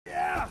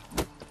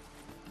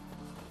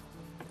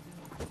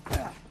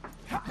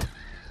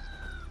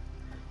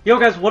Yo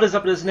guys, what is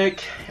up? It is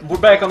Nick, and we're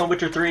back on The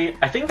Witcher 3.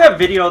 I think that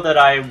video that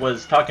I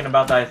was talking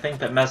about that I think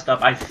that messed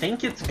up, I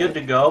think it's good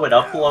to go. It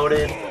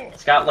uploaded.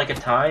 It's got like a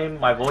time.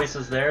 My voice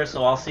is there,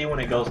 so I'll see when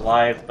it goes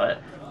live, but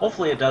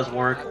hopefully it does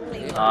work.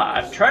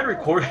 I've tried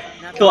recording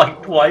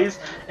like twice,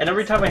 and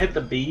every time I hit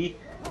the B,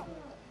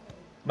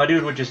 my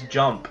dude would just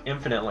jump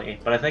infinitely,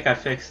 but I think I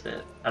fixed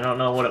it. I don't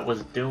know what it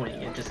was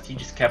doing. He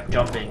just kept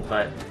jumping,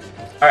 but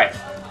alright.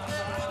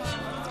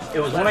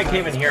 It was when I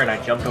came in here and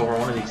I jumped over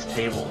one of these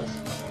tables.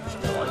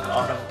 Like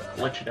auto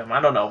glitching him.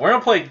 I don't know. We're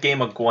gonna play a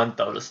game of Gwent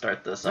though to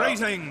start this out.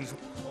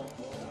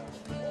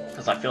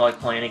 Because I feel like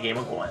playing a game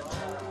of Gwent.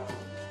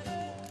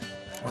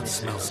 Let me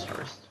see this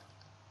first.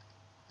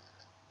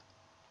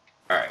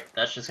 Alright,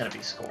 that's just gonna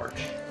be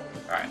Scorch.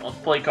 Alright, let's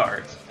play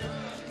cards.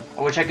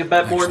 I wish I could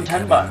bet more than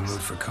 $10. In the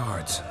mood for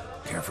cards.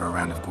 Care for a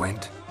round of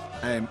Gwent?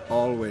 I am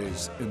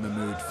always in the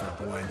mood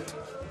for Gwent.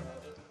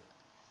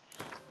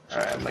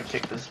 Alright, I'm gonna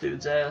kick this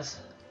dude's ass.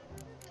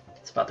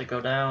 It's about to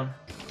go down.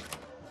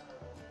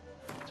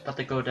 It's about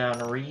to go down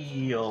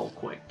real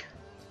quick.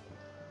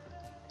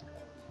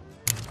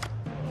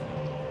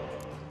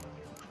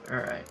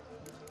 Alright.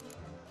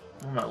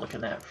 What am I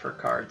looking at for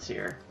cards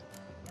here?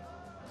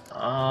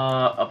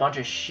 A bunch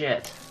of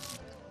shit.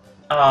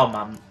 Oh,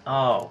 my...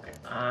 Oh,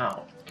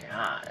 oh,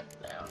 God.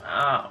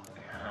 Oh,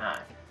 God.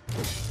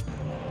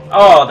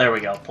 Oh, there we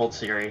go. Pulled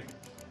Siri.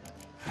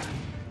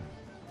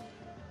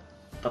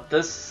 But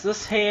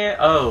this hand...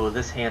 Oh,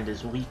 this hand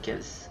is weak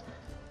as...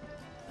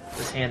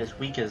 This hand is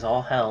weak as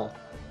all hell.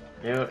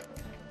 Dude,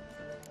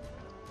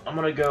 I'm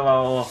gonna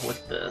go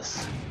with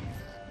this.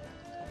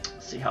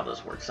 See how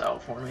this works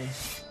out for me.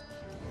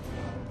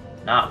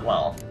 Not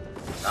well.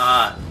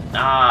 Not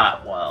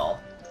well.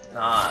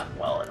 Not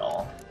well at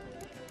all.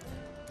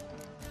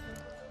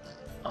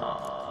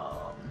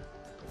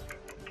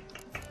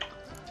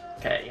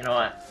 Okay, you know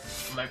what?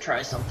 I'm gonna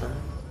try something.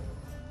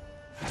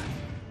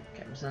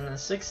 Comes in the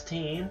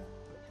 16.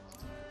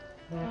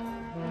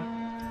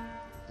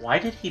 Why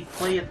did he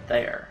play it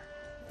there?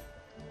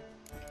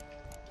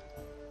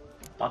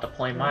 About to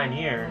play mine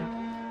here.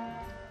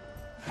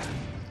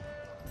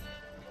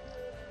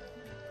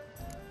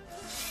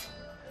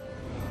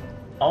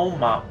 Oh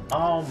my,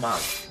 oh my.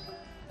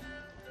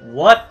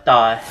 What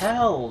the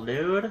hell,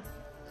 dude?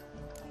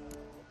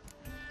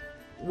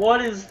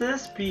 What is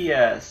this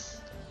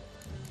BS?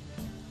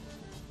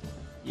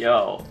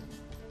 Yo,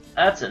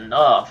 that's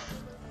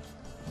enough.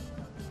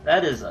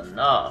 That is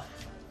enough.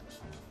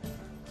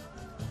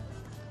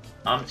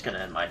 I'm just gonna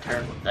end my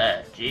turn with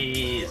that.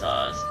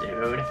 Jesus,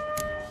 dude.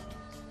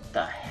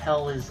 What the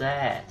hell is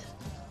that?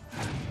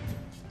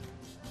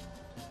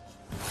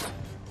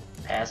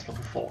 Pass with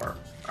a 4.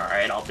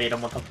 Alright, I'll beat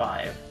him with a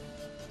 5.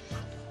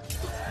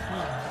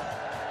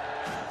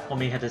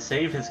 Homie had to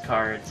save his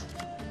cards.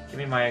 Give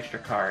me my extra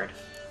card.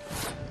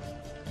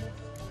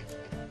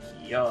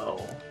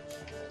 Yo.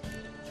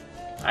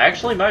 I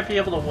actually might be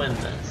able to win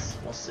this.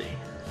 We'll see.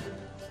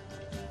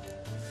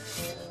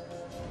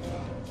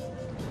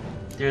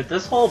 Dude,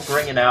 this whole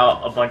bringing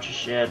out a bunch of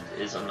shit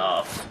is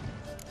enough.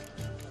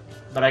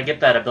 But I get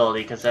that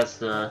ability because that's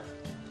the...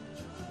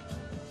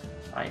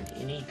 Find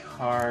any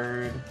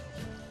card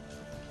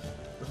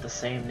with the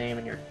same name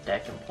in your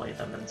deck and play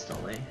them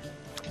instantly.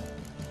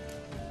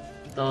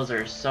 Those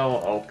are so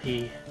OP.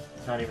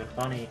 It's not even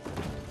funny.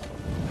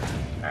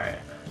 Alright.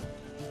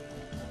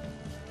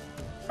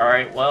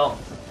 Alright, well,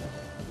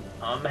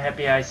 I'm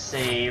happy I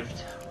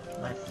saved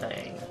my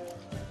thing.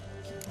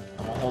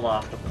 I'm gonna hold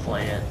off to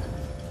play it.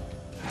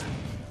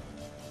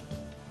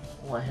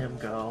 Let him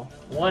go.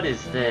 What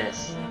is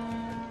this?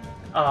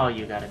 Oh,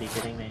 you gotta be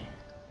kidding me.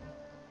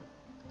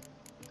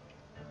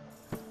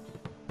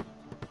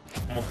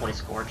 I'm gonna play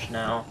Scorch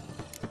now.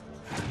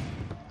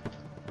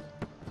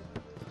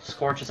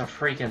 Scorch is a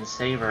freaking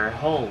saver.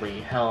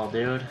 Holy hell,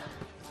 dude.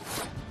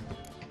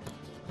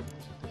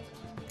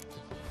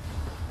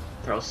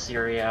 Throw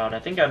Siri out. I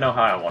think I know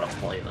how I want to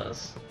play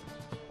this.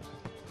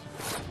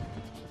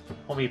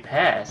 Well, we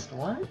passed.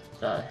 What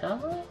the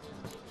hell?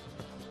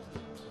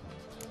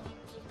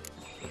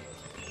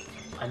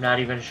 I'm not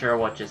even sure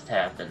what just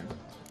happened.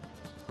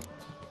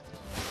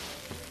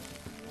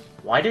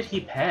 Why did he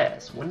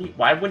pass?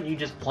 Why wouldn't you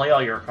just play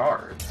all your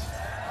cards?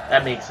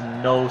 That makes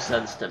no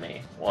sense to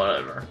me.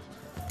 Whatever.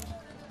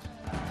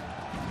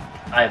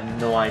 I have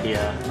no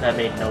idea. That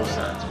made no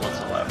sense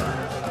whatsoever.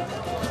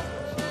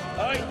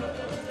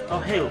 Oh,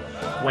 hey.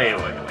 Wait.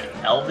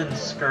 Elven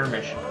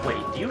Skirmish.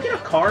 Wait, do you get a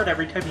card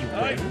every time you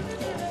win?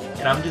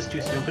 And I'm just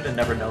too stupid to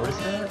never notice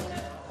that?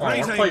 Oh,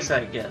 let's play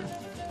that again.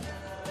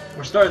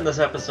 We're starting this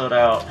episode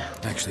out.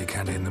 Actually,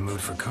 kinda in the mood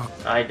for cock.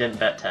 I didn't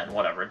bet 10.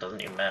 Whatever, it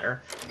doesn't even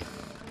matter.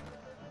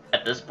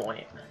 At this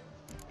point.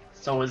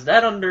 So is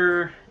that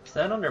under... Is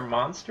that under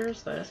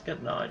monsters? Did I just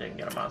get... No, I didn't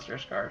get a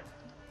monsters card.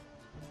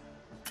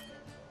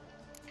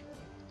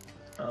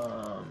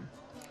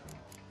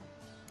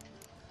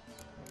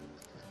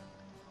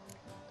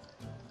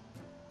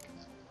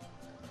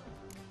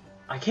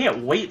 I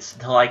can't wait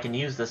until I can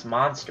use this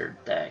monster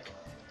deck.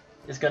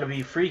 It's gonna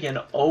be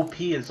freaking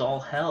OP as all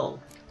hell.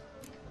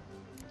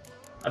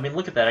 I mean,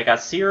 look at that. I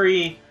got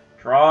Siri,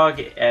 Drog,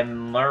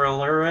 and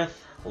Lurith,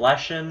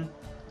 Leshen.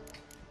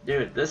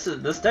 Dude, this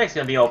deck's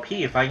gonna be OP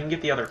if I can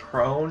get the other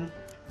Crone.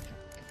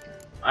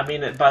 I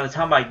mean, by the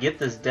time I get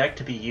this deck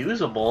to be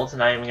usable, it's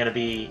not even gonna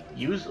be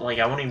like,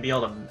 I won't even be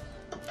able to.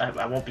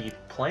 I won't be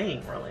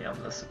playing really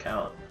on this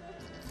account.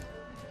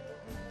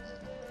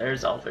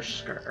 There's Elven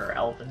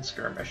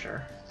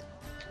Skirmisher.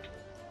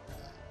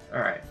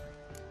 All right.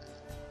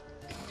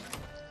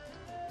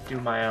 Do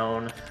my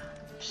own.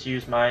 Just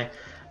use my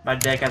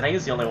deck. I think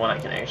it's the only one I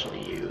can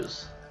actually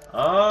use.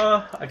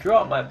 I drew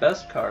out my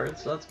best card,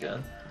 so that's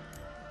good.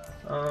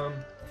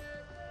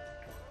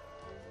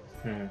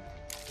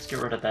 Let's get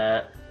rid of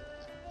that.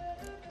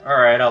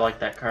 Alright, I like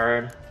that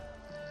card.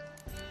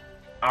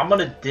 I'm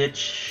gonna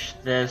ditch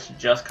this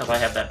just because I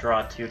have that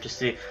draw too, to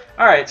see.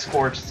 Alright,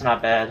 Scorch, it's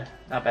not bad.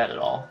 Not bad at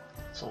all.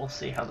 So we'll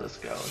see how this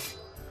goes.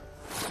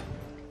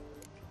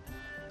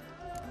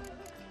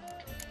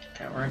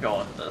 Okay, we're gonna go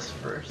with this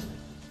first.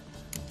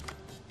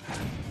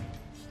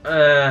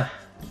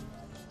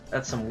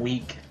 That's some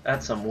weak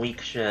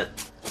shit.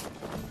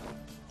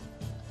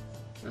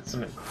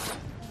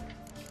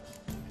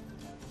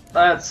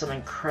 That's some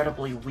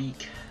incredibly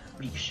weak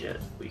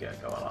shit we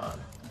got going on.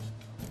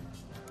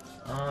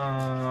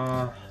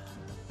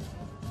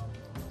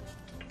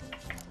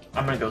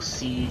 I'm gonna go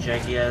Siege, I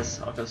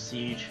guess. I'll go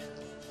Siege.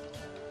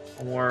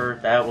 Or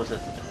that was a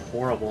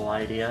horrible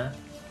idea.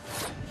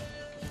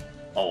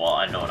 Oh well,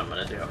 I know what I'm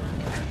gonna do.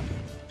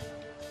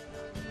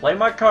 Play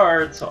my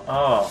card, so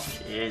oh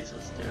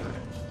Jesus, dude.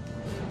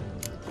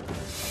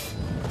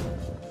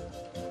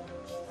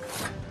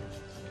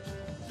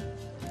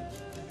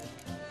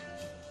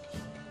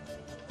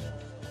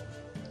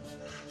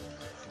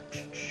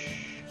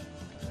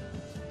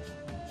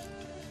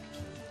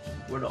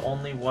 Would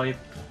only wipe.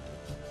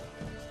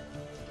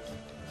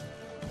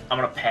 I'm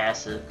gonna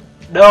pass it.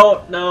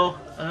 No.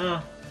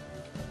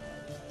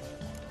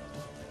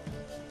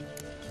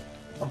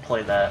 I'll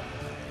play that.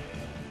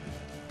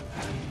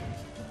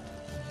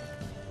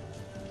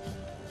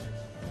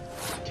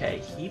 Okay,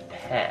 he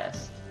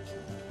passed.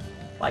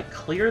 I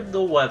cleared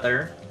the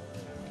weather.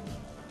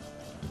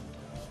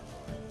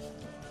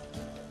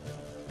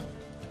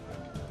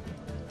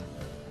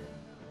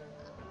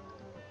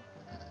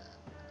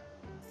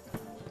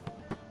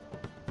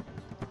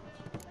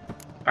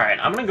 Alright,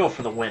 I'm gonna go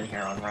for the win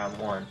here on round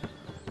 1.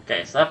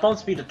 Okay, so that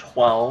bumps me to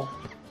 12.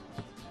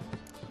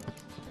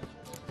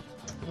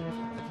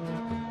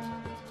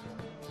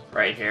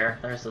 Right here.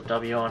 There's the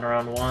W on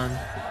round 1.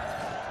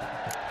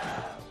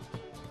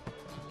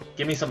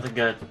 Give me something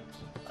good.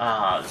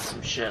 Ah, this is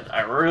some shit.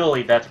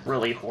 That's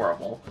really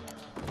horrible.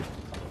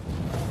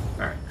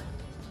 Alright.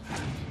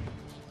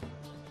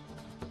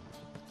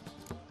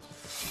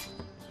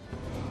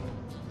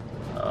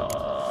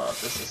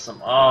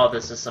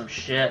 This is some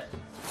shit.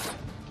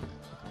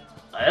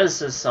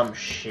 This is some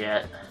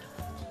shit.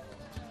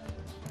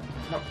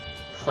 I'm gonna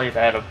play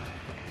that.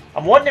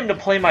 I'm wanting him to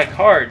play my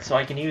card so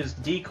I can use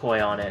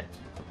decoy on it.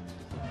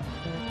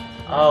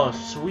 Oh,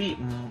 sweet,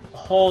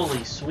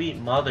 holy sweet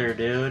mother,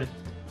 dude.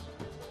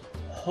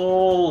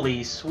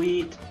 Holy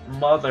sweet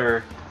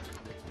mother.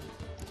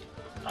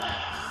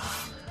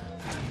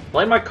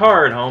 Play my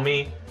card,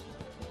 homie.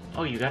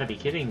 Oh, you gotta be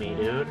kidding me,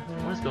 dude.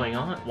 What is going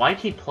on? Why'd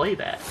he play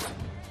that?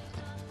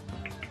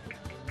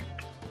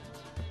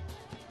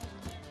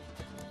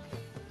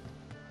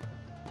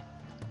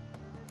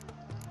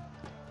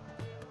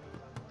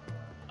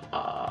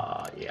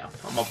 Yeah,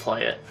 I'm gonna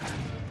play it.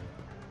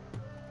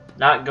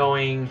 Not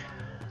going...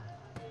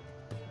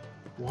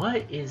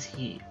 What is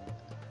he?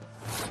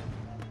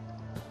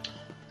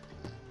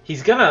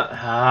 He's gonna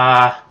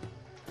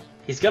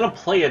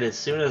play it as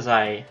soon as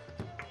I...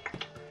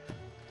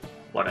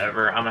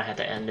 Whatever, I'm gonna have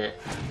to end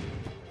it.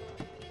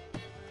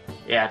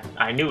 Yeah,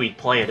 I knew he'd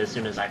play it as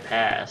soon as I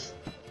passed.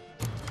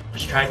 I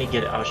was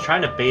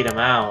trying to bait him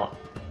out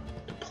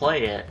to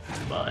play it,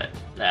 but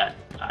that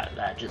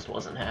just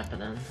wasn't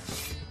happening.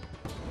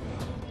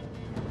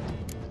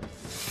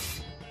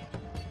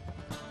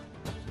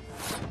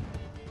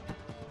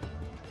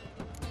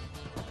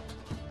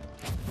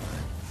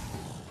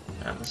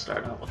 I'm gonna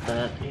start out with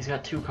that. He's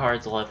got 2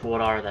 cards left.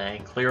 What are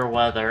they? Clear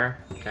Weather.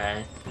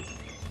 Okay.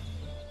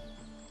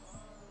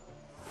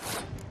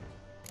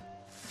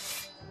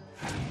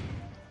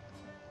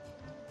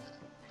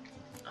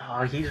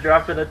 Oh, he's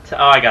dropping a oh,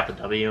 I got the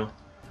W.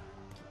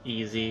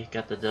 Easy.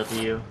 Got the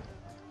W.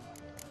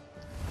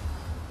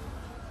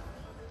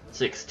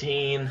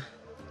 16.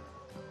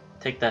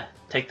 Take that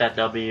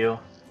W.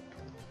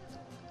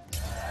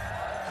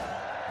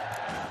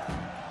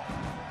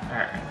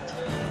 Alright.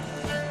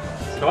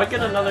 Do I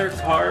get another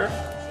card?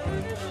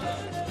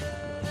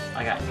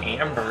 I got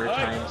Amber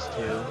times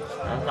 2.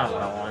 That's not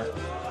what I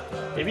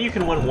want. Maybe you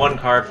can win 1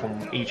 card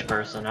from each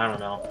person. I don't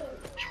know.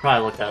 Should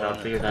probably look that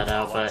up, figure that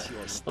out. But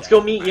let's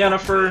go meet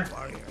Yennefer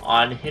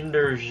on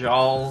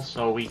Hinderjal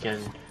so we can.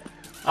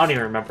 I don't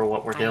even remember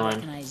what we're doing.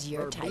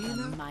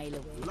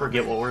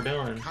 Forget what we're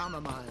doing.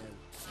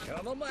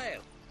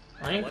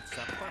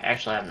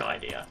 Actually, I have no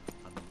idea.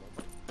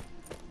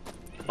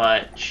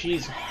 But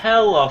she's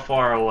hella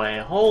far away.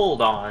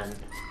 Hold on.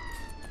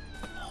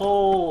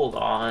 Hold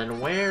on.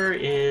 Where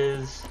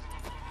is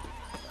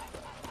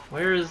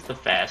the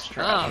fast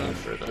travel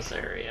for this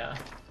area?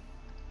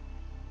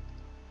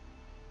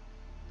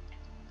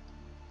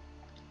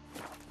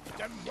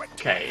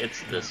 Okay,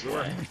 it's this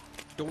way.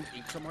 Don't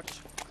eat so much.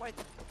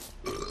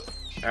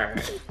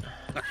 Alright.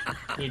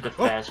 Need to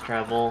fast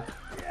travel.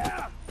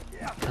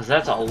 Because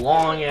that's a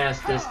long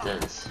ass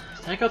distance.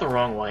 Did I go the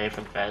wrong way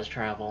for the fast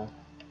travel?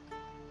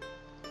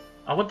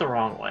 I went the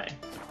wrong way.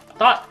 I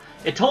thought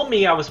it told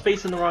me I was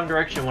facing the wrong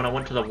direction when I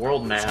went to the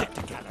world map.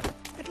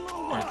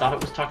 And I thought it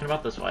was talking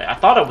about this way. I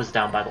thought it was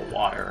down by the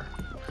water,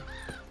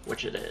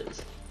 which it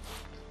is.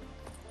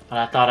 But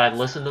I thought I'd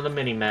listen to the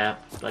mini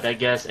map, but I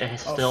guess it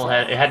still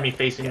had me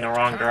facing the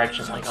wrong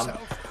direction. Like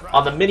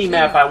on the mini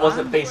map, I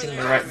wasn't facing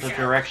the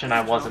direction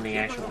I was in the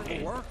actual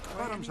game.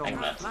 Like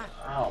that.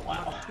 Oh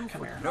wow!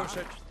 Come here.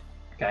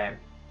 Okay.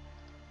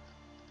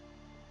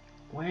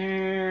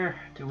 Where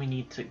do we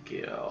need to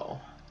go?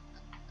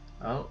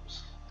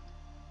 Oops.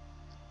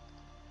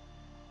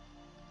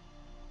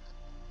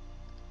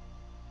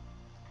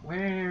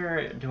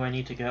 Where do I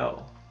need to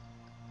go?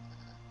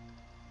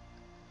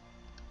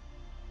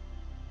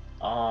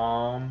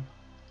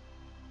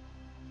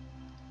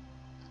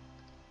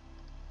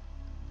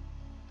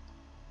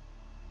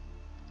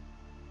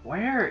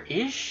 Where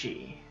is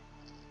she?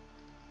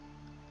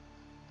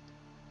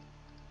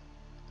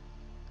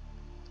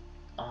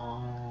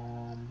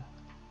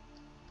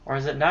 Or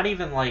is it not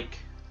even like...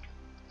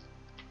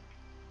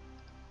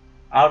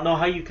 I don't know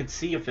how you could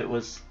see if it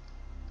was...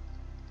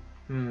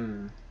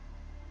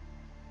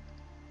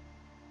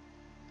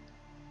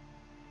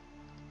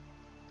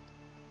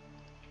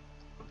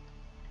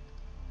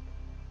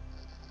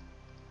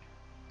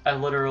 I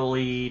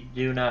literally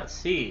do not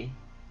see.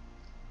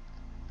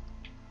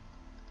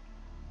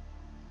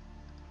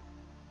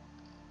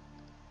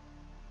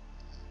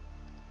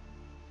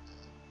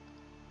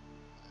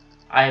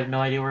 I have no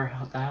idea where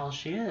the hell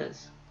she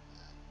is.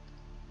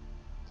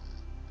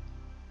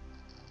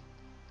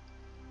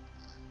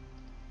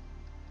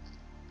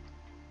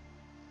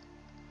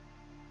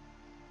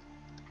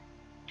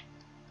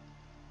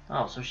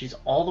 Oh, so she's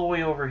all the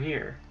way over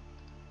here.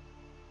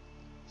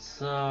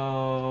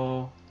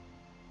 So...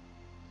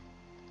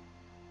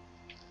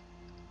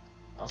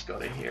 let's go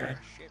to here.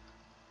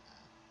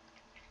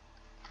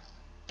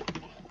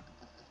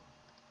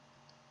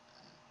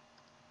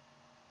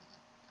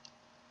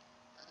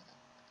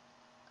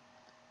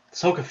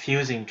 So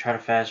confusing to try to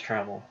fast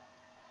travel.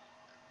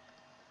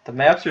 The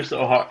maps are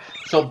so hard,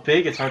 so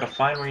big it's hard to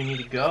find where you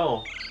need to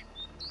go.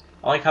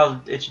 I like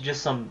how it's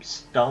just some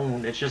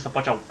stone, it's just a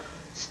bunch of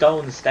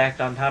stones stacked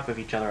on top of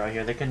each other out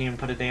here. They couldn't even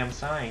put a damn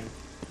sign.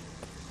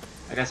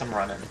 I guess I'm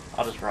running.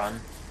 I'll just run.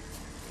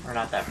 We're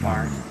not that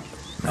far.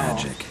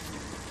 Magic.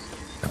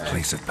 A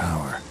place of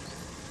power.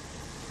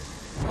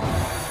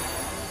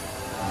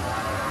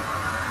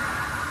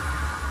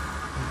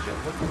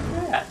 Look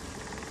at that.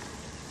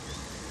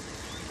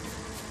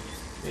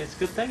 It's a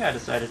good thing I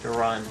decided to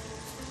run.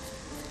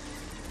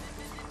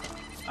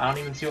 I don't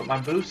even see what my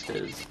boost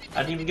is.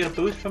 I didn't even get a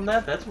boost from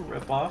that? That's a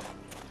ripoff.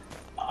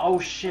 Oh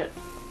shit.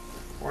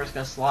 We're just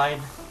gonna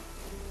slide.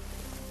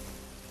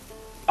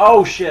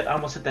 Oh shit, I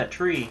almost hit that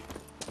tree.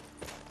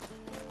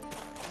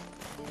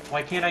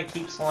 Why can't I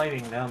keep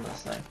sliding down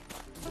this thing?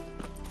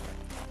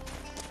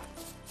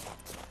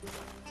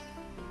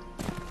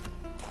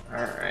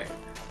 Alright.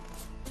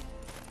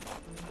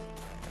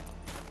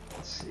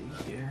 Let's see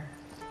here.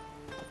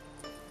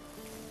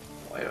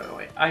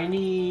 Wait. I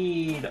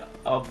need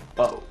a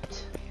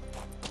boat.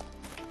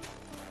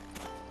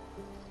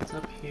 What's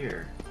up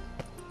here?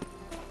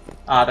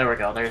 Ah, there we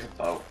go. There's a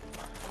boat.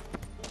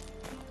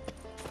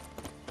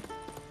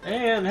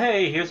 And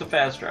hey, here's a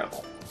fast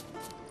travel.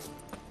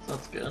 So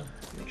that's good.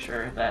 Make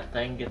sure that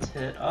thing gets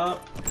hit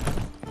up.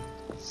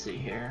 Let's see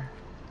here.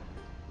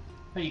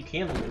 Oh, you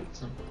can loot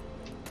some.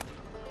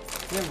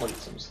 You can loot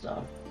some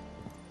stuff.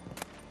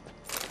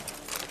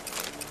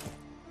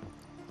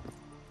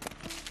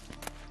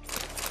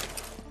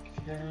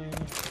 Okay.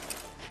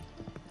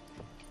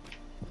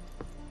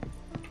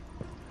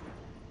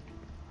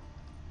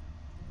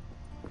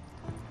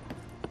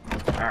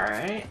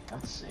 Alright,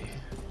 let's see.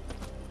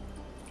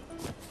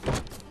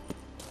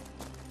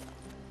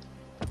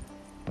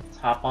 Let's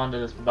hop onto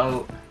this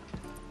boat.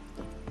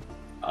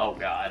 Oh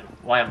god,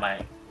 why am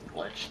I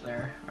glitched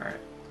there? Alright.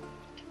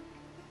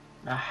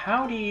 Now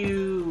how do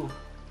you...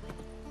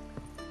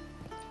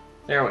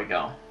 There we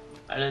go.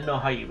 I didn't know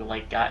how you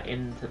like got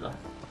into the...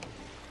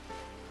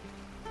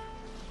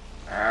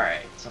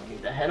 Alright, so I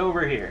need to head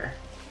over here.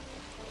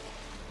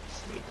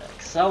 Just need to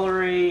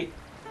accelerate.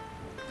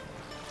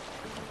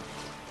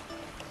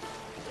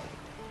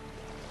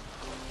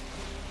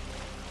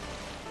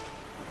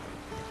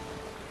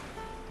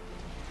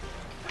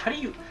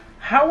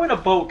 How in a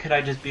boat could I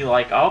just be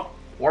like, oh,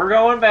 we're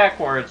going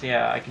backwards?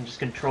 Yeah, I can just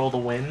control the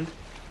wind.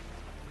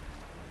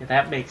 Yeah,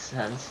 that makes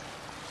sense.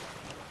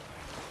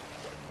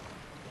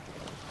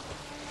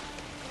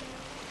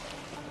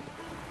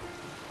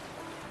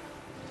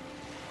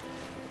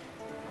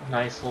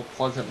 Nice little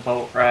pleasant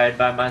boat ride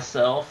by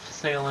myself,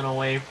 sailing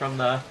away from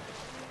the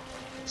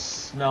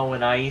snow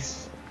and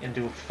ice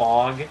into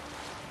fog.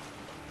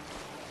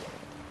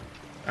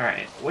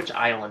 Alright, which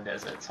island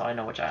is it? So I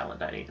know which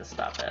island I need to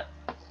stop at.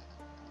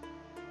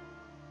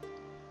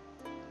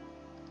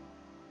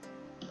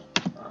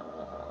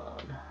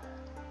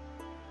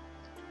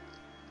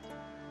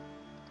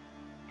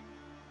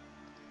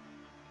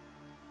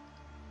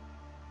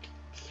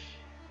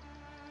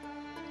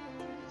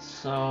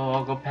 So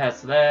I'll go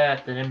past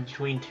that, then in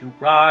between two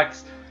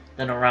rocks,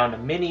 then around a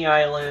mini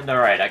island.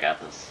 Alright, I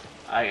got this.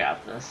 I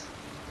got this.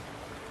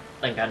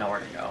 I think I know where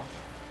to go.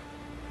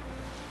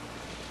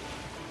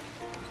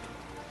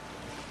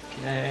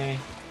 Okay.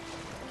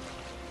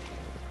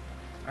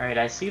 Alright,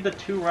 I see the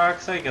two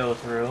rocks I go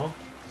through.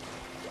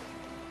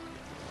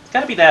 It's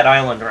gotta be that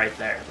island right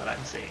there that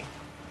I'm seeing.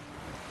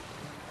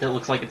 It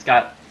looks like it's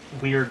got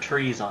weird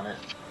trees on it.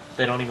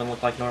 They don't even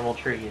look like normal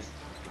trees.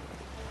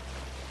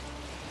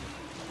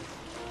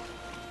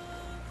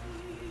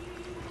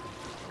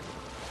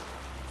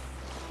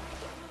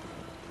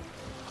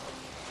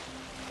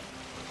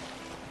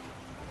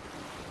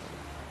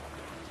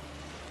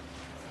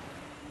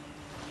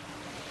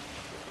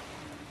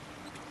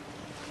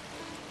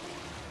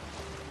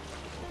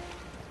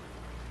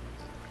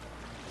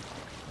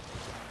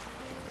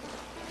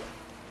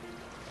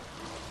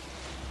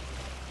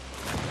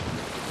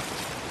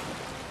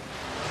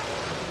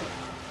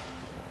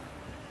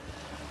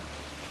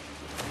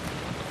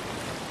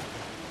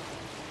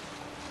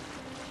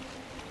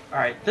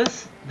 Alright,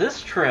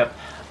 this trip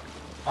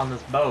on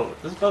this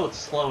boat's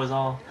slow as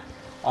all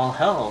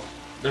hell.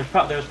 There's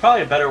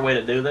probably a better way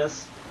to do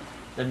this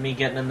than me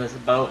getting in this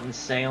boat and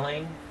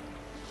sailing.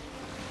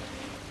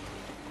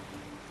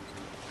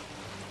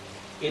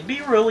 It'd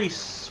be really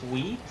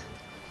sweet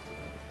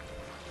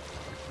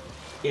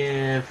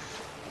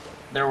if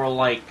there were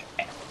like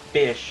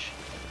fish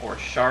or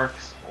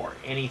sharks or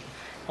anything.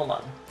 Hold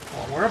on.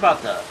 We're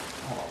about to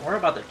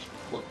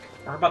look.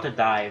 We're about to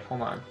dive.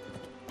 Hold on.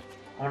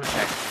 I want to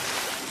check.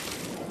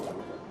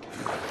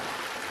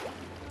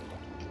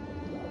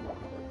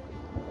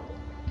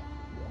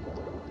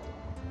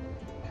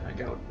 Can I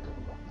go?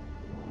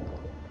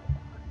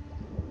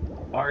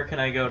 Or can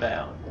I go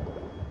down?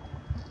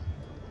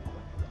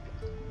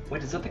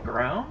 Wait, is that the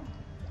ground?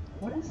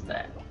 What is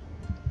that?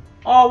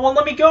 Oh, it won't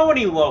let me go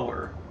any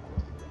lower.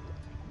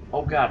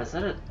 Oh god, is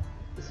there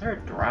a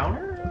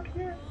drowner out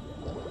here?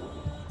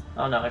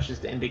 Oh no, it's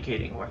just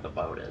indicating where the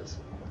boat is.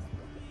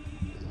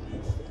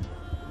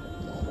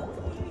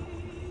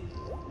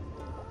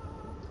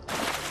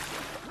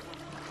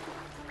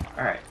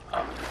 Alright,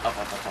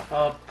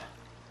 up.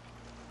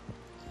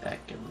 Back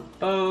in the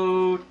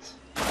boat.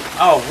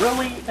 Oh,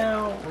 really?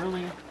 Now?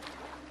 Really?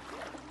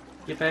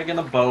 Get back in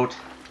the boat.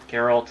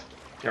 Geralt,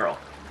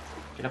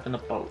 get up in the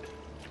boat.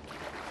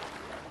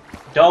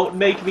 Don't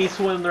make me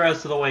swim the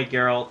rest of the way,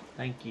 Geralt.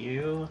 Thank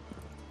you.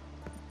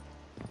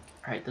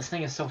 Alright, this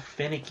thing is so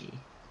finicky.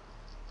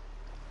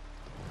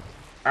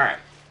 Alright.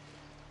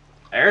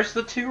 There's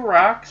the two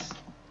rocks.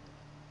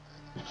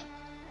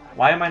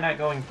 Why am I not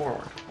going forward?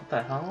 What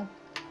the hell?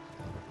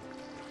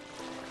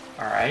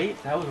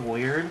 Alright, that was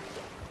weird.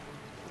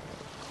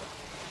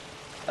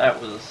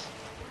 That was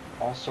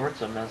all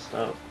sorts of messed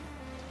up.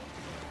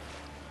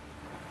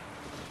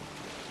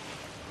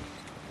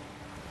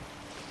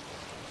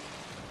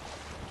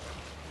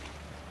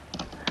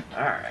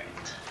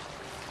 Alright.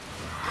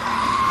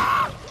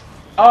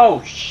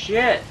 Oh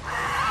shit!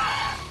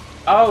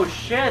 Oh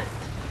shit!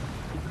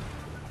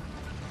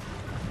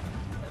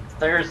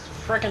 There's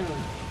frickin'...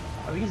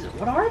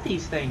 What are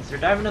these things? They're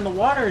diving in the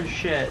water and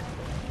shit.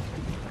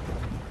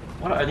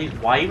 What are these,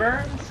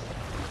 wyverns?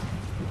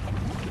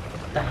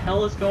 What the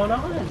hell is going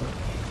on?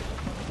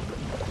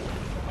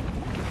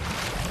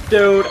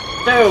 Dude,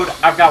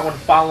 I've got one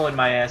following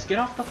my ass. Get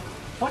off the...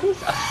 What is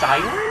a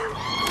siren?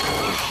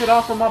 Get your shit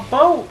off of my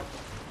boat!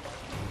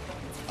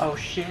 Oh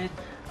shit,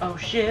 oh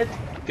shit.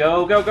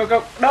 Go.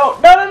 No!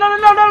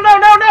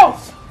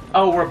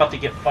 Oh, we're about to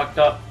get fucked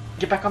up.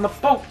 Get back on the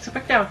boat. Zip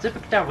it down.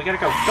 We gotta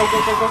go.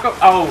 Go.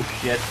 Oh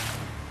shit.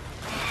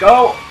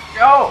 Go.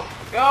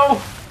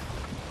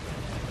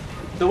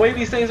 The way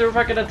these things are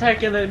fucking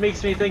attacking, it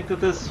makes me think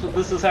that this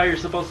is how you're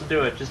supposed to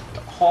do it. Just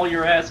haul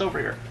your ass over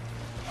here.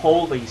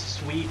 Holy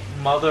sweet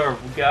mother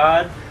of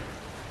God.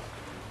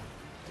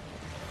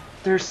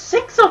 There's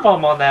 6 of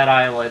them on that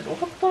island.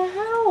 What the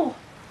hell?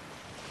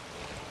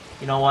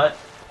 You know what?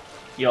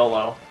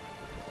 YOLO.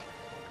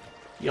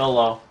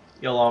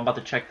 I'm about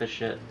to check this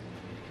shit.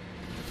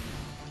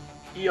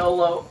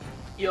 YOLO.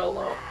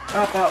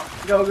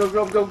 Up.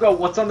 Go.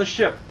 What's on the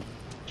ship?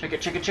 Check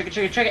it.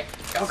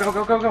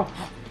 Go.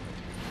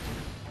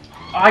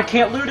 I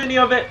can't loot any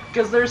of it,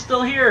 because they're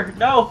still here.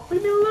 No,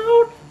 leave me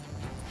alone.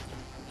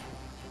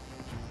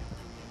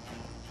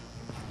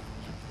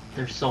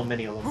 There's so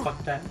many of them.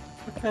 Fuck that.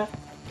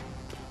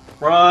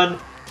 Run.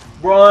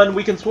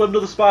 We can swim to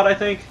the spot, I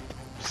think.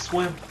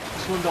 Swim,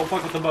 don't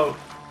fuck with the boat.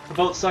 The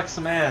boat sucks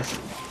some ass.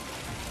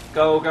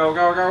 Go.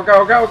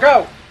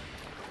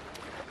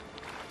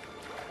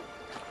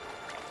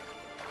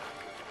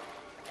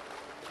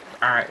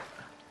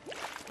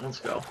 Let's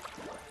go.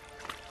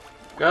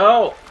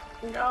 Go!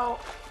 Go!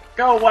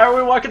 Go! Why are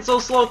we walking so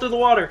slow through the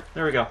water?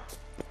 There we go.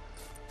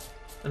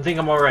 I think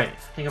I'm alright.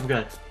 I think I'm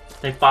good.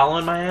 They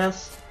following my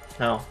ass?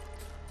 No.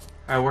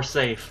 Alright, we're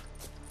safe.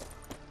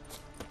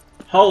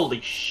 Holy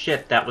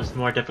shit, that was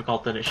more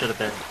difficult than it should have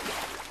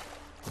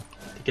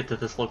been. To get to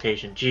this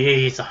location.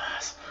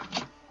 Jesus.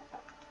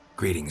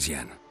 Greetings,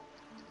 Yen.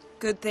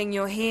 Good thing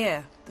you're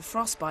here. The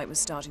frostbite was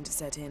starting to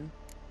set in.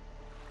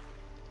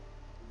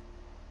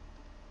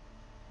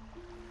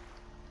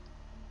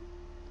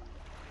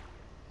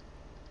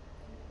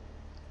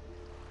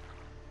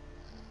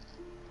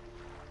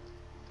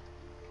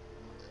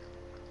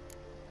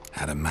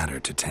 Had a matter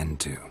to tend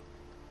to.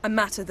 A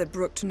matter that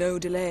brooked no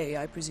delay,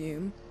 I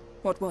presume.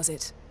 What was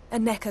it? A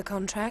NECA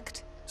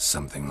contract?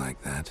 Something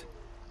like that.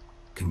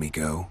 Can we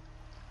go?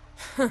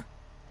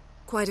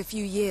 Quite a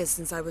few years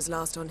since I was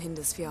last on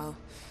Hindusfjall.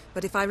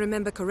 But if I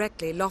remember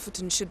correctly,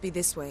 Lofoten should be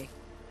this way.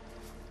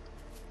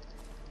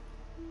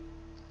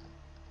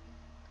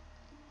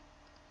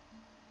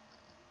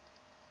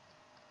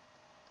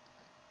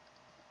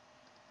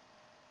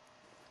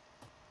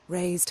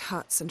 Raised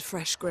huts and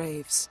fresh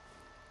graves.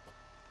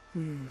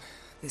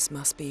 This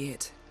must be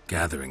it.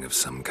 Gathering of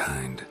some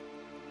kind.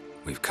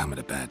 We've come at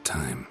a bad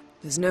time.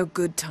 There's no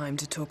good time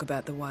to talk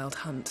about the Wild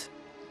Hunt.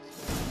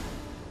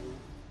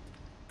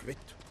 Grit,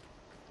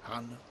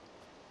 Han,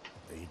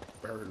 they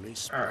barely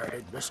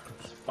sprouted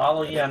whiskers.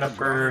 Follow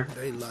Yennefer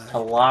to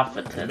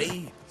Lofoten.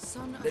 Me,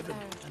 Son of living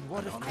Erin. and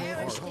what if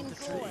Everything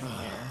going.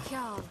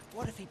 Kjall.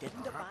 What if he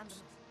didn't abandon?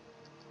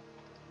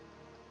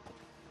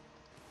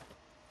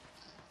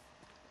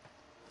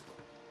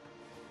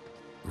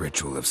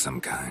 Ritual of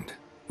some kind.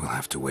 We'll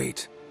have to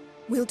wait.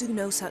 We'll do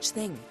no such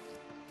thing.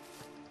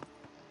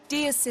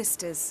 Dear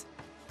sisters,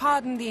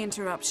 pardon the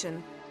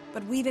interruption,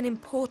 but we've an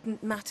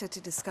important matter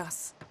to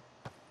discuss.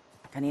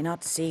 Can you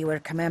not see we're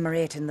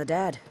commemorating the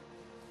dead?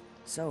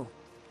 So,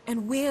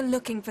 And we're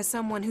looking for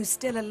someone who's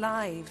still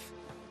alive.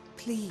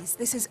 Please,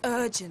 this is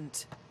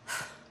urgent.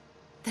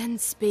 Then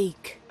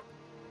speak.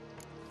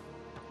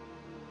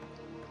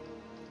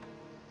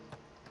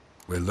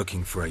 We're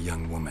looking for a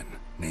young woman,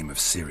 name of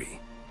Ciri.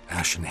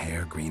 Ashen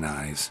hair, green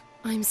eyes.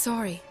 I'm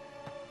sorry.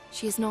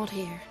 She is not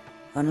here.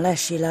 unless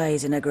she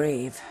lies in a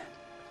grave.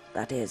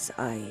 That is,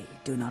 I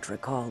do not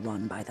recall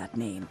one by that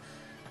name.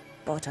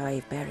 But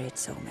I've buried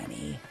so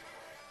many,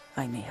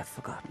 I may have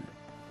forgotten.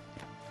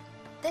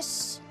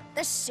 This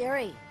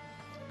Ciri,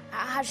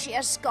 has she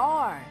a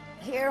scar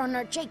here on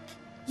her cheek?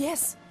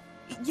 Yes.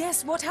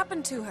 Yes, what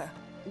happened to her?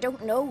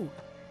 Don't know.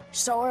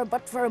 Saw her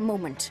but for a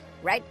moment,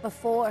 right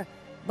before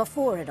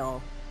it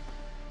all.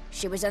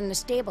 She was in the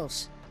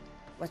stables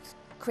with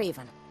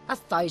Craven.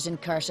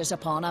 1,000 curses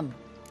upon him.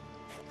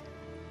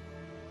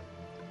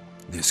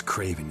 This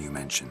Craven you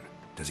mention,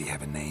 does he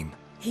have a name?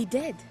 He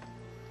did.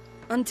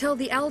 Until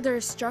the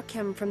elders struck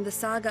him from the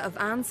saga of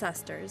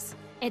ancestors.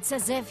 It's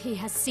as if he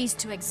has ceased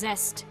to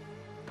exist.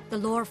 The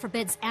lore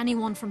forbids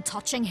anyone from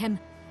touching him,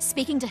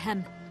 speaking to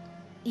him,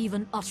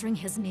 even uttering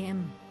his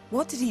name.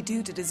 What did he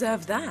do to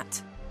deserve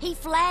that? He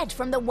fled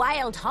from the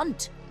Wild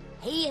Hunt.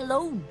 He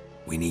alone.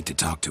 We need to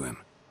talk to him,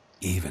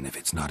 even if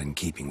it's not in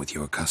keeping with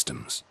your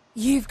customs.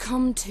 You've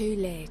come too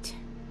late.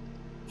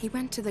 He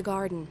went to the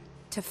garden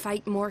to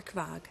fight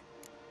Morkvag.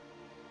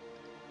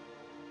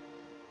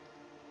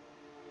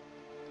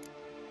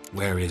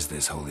 Where is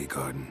this holy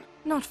garden?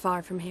 Not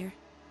far from here.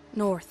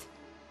 North.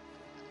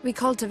 We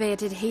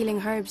cultivated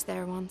healing herbs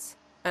there once.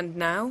 And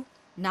now?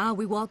 Now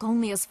we walk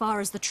only as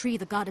far as the tree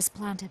the goddess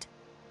planted.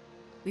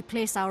 We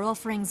place our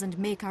offerings and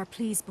make our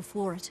pleas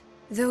before it.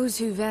 Those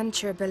who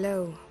venture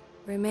below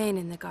remain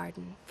in the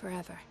garden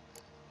forever.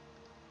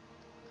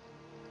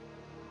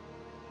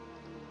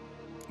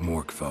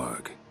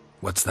 Morkvarg.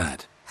 What's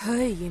that?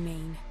 Who, you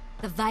mean?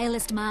 The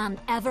vilest man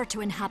ever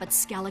to inhabit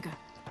Skellige.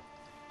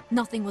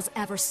 Nothing was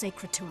ever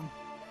sacred to him.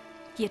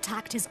 He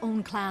attacked his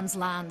own clan's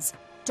lands,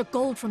 took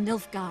gold from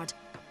Nilfgaard,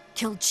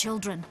 killed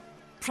children,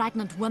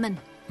 pregnant women.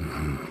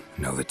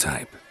 Know the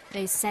type.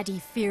 They said he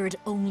feared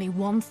only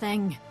one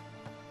thing,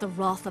 the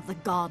wrath of the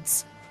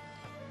gods.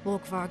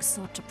 Morkvarg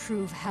sought to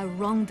prove how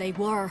wrong they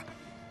were,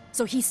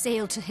 so he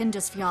sailed to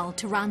Hindusfjall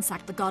to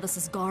ransack the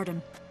goddess's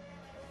garden.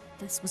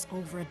 This was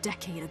over a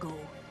decade ago.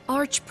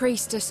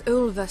 Archpriestess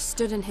Ulva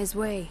stood in his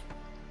way.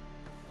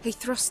 He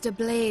thrust a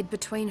blade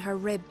between her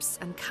ribs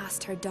and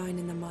cast her down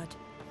in the mud.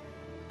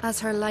 As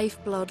her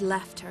lifeblood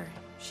left her,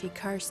 she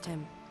cursed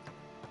him,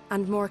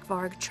 and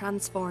Morkvarg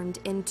transformed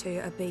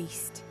into a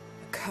beast.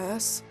 A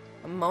curse?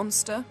 A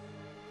monster?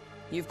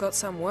 You've got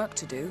some work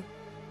to do.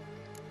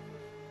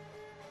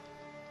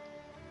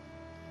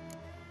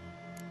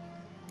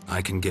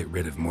 I can get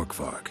rid of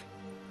Morkvarg.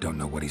 Don't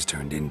know what he's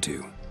turned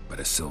into, but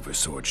a silver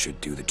sword should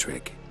do the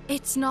trick.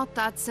 It's not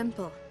that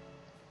simple.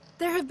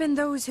 There have been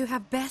those who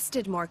have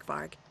bested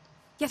Morkvarg,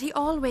 yet he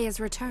always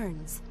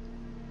returns.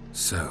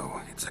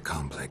 So, it's a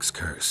complex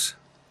curse.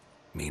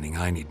 Meaning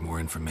I need more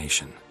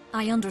information.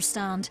 I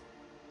understand,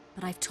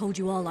 but I've told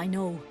you all I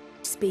know.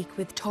 Speak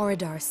with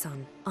Torridar's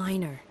son,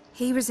 Einar.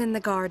 He was in the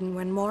garden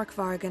when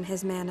Morkvarg and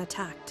his men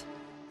attacked.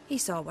 He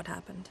saw what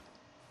happened.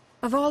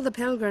 Of all the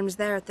pilgrims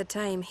there at the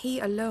time, he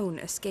alone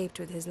escaped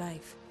with his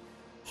life.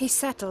 He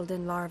settled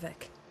in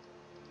Larvik.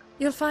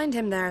 You'll find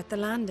him there at the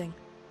landing,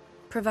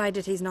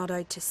 provided he's not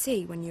out to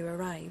sea when you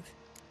arrive.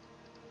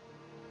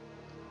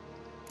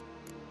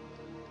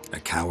 A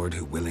coward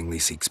who willingly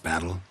seeks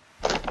battle?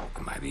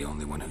 Am I the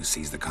only one who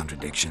sees the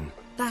contradiction?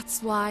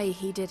 That's why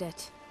he did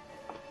it.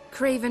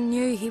 Craven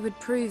knew he would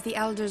prove the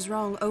elders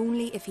wrong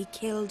only if he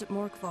killed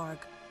Morkvarg.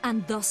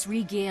 And thus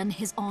regain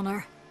his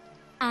honor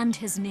and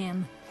his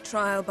name.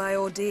 Trial by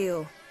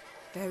ordeal.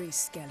 Very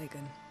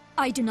Skelligan.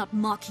 I do not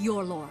mock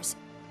your laws.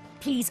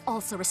 Please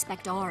also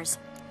respect ours.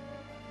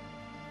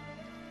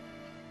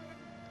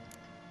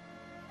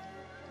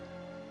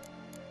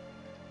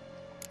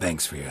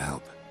 Thanks for your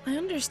help. I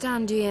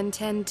understand you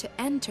intend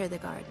to enter the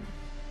garden.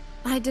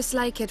 I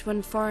dislike it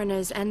when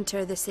foreigners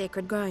enter the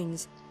sacred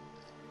grounds.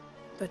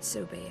 But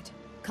so be it.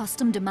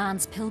 Custom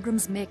demands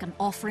pilgrims make an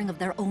offering of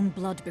their own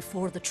blood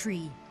before the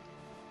tree.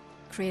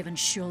 Craven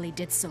surely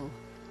did so.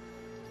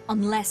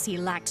 Unless he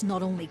lacked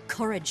not only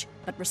courage,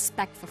 but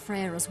respect for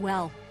Freyr as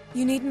well.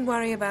 You needn't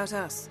worry about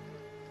us.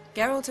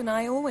 Geralt and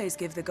I always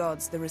give the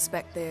gods the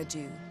respect they are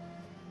due.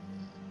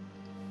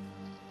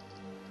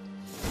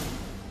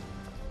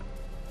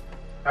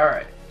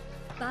 Alright.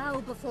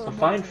 Bow before So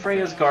find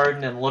Freya's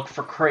garden and look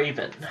for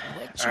Craven.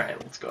 Alright,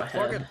 let's go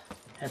ahead.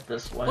 Head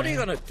this way. What are you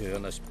gonna do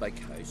in this big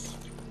house?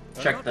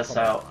 Check this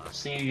out.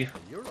 See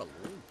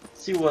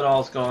what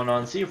all's going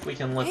on. See if we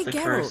can lift the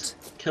curse.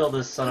 Kill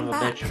this son of a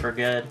bitch for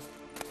good.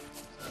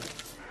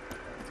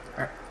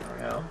 Alright, there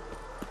we go.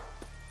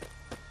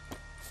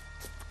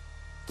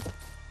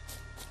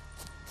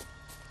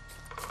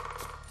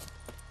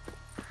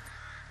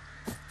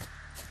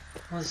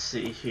 Let's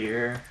see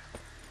here.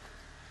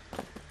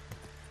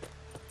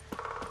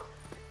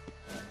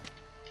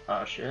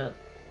 Oh shit.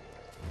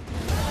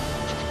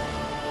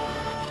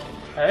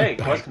 Hey,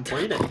 quest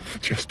completed.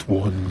 Just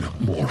one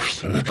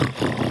morsel.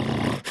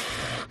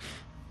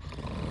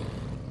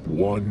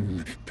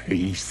 One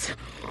piece.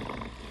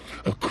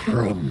 A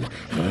crumb.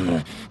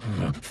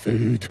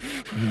 Food.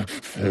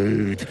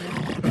 Food.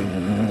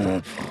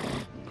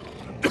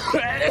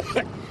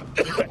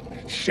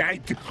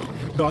 Shite.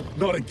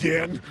 Not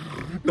again.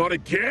 Not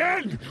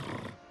again.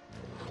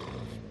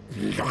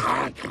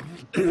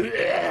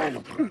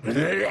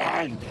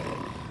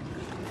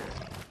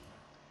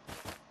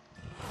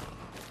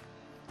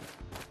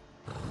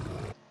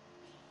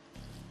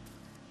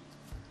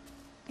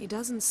 He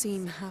doesn't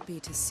seem happy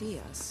to see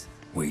us.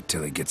 Wait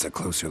till he gets a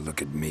closer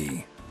look at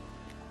me.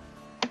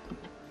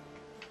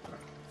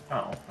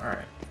 Oh,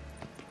 alright.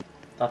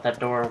 Thought that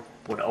door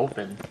would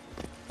open.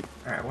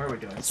 Alright, what are we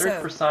doing?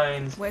 Search for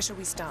signs. Where shall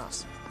we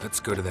start? Let's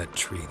go to that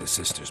tree the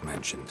sisters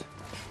mentioned.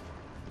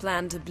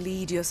 Plan to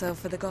bleed yourself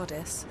for the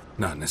goddess?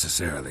 Not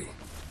necessarily,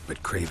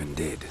 but Craven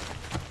did.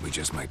 We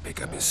just might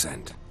pick up his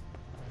scent.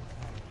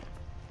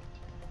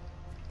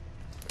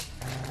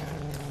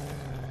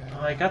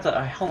 Oh, I got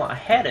the. Hold on, I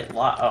had it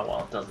locked. Oh, well,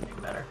 it doesn't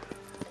even matter.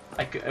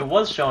 It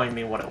was showing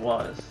me what it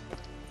was.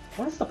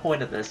 What is the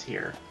point of this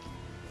here?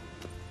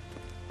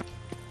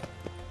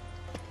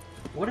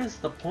 What is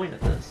the point of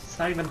this? It's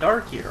not even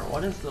dark here.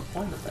 What is the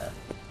point of that?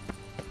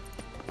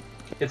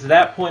 It's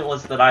that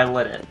pointless that I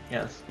lit it.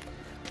 Yes.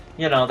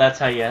 You know, that's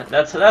how you.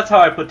 That's how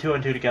I put two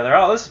and two together.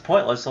 Oh, this is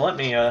pointless. So let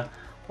me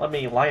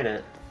light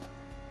it.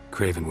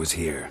 Craven was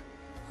here.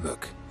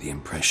 Look, the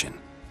impression.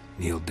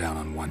 Kneeled down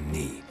on one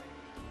knee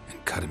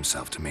and cut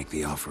himself to make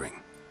the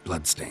offering.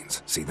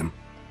 Bloodstains. See them?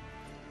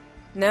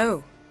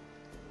 No.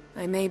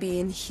 I may be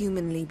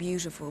inhumanly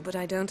beautiful, but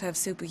I don't have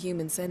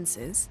superhuman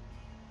senses.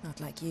 Not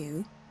like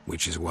you.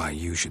 Which is why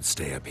you should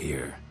stay up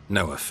here.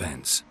 No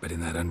offense, but in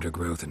that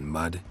undergrowth and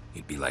mud,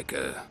 you'd be like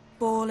a...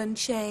 Ball and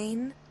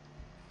chain?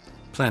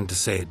 Planned to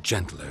say it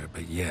gentler,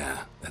 but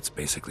yeah, that's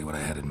basically what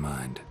I had in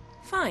mind.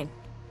 Fine.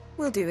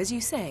 We'll do as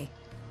you say.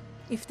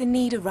 If the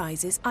need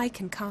arises, I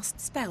can cast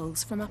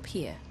spells from up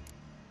here.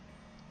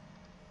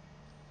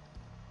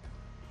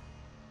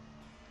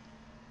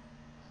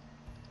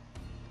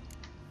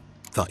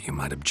 Thought you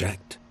might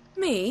object.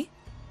 Me?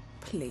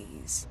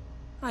 Please.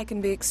 I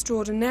can be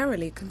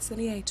extraordinarily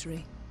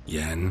conciliatory.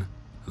 Yen,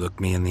 look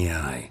me in the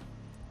eye.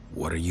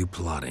 What are you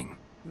plotting?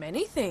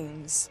 Many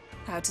things.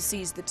 How to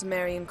seize the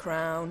Temerian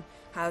crown,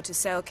 how to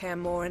sell Kaer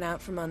Morhen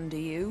out from under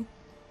you.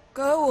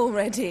 Go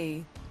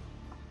already!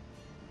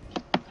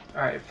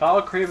 Alright,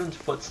 follow Craven's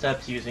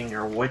footsteps using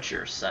your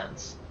Witcher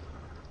sense.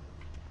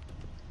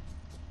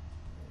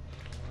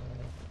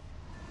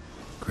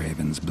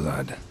 Craven's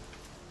blood,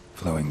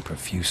 flowing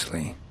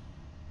profusely.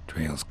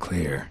 Trails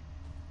clear.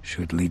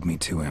 Should lead me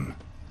to him.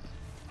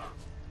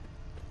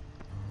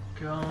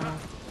 Go.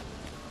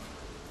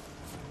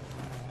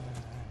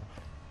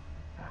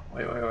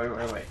 Wait.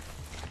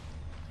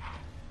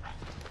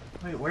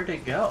 Wait, where'd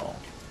it go?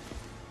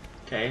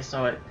 Okay,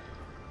 so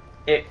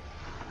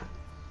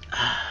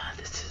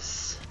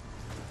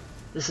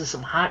this is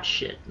some hot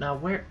shit. Now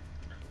where?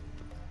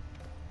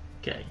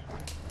 Okay.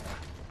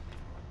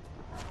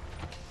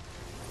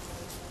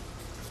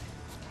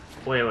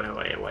 Wait.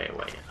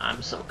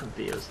 I'm so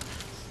confused.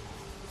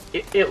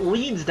 It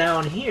leads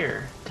down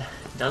here,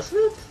 doesn't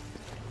it?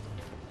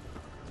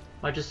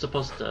 Am I just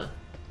supposed to...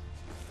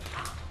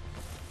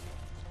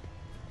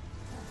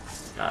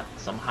 Got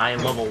some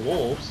high-level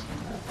wolves.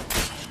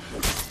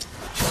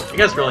 I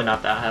guess really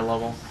not that high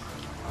level.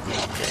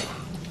 Okay.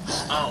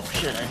 Oh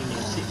shit, I didn't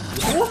even see.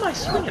 Who am I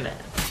swinging at?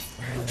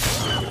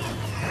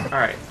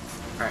 Alright.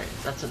 Alright,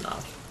 that's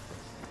enough.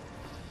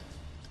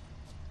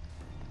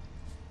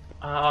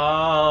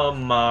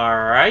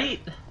 Alright.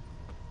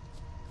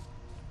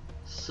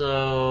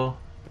 So...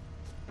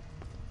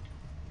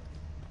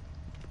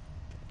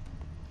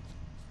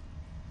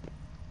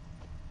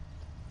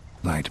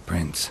 Light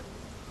prints.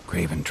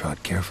 Craven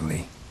trod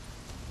carefully.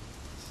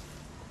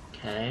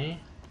 Okay.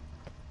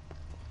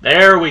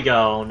 There we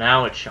go.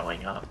 Now it's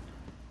showing up.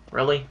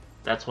 Really?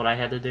 That's what I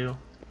had to do?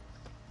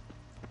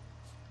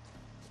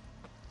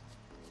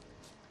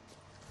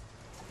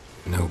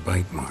 No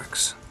bite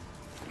marks.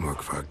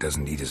 Morkvarg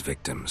doesn't eat his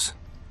victims.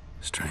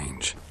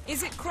 Strange.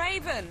 Is it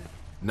Craven?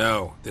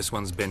 No, this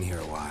one's been here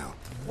a while.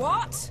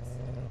 What?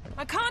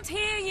 I can't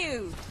hear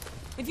you.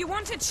 If you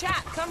want to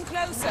chat, come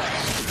closer.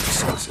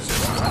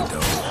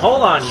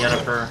 Hold on,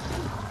 Yennefer.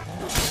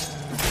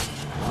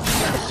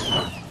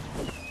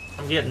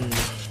 I'm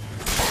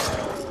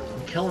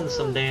killing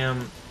some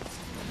damn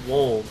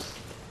wolves.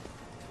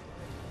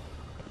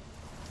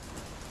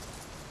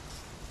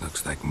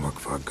 Looks like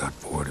Morkvarg got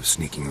bored of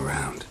sneaking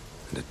around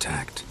and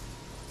attacked.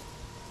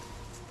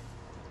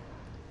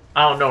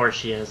 I don't know where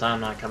she is.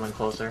 I'm not coming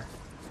closer.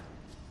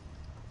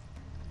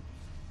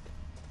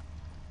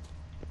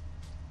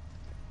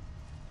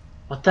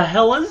 What the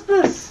hell is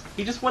this?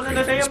 He just went in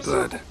a damn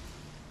blood.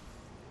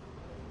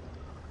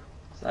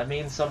 Does that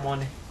mean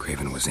someone...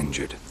 Craven was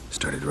injured.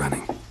 Started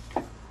running.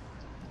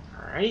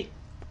 Alright.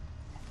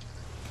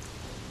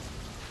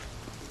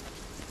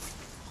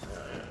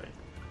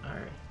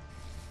 Alright.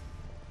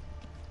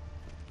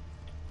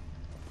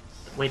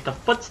 Wait, the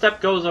footstep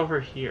goes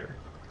over here.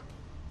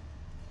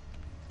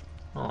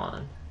 Hold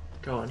on.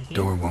 Go in here.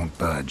 Door won't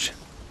budge.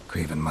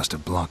 Craven must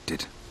have blocked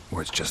it.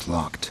 Or it's just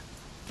locked.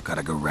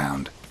 Gotta go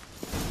round.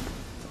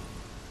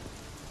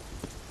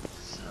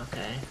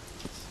 Okay.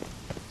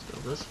 Let's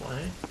go this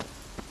way.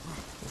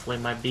 Hopefully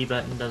my B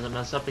button doesn't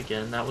mess up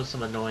again. That was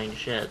some annoying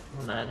shit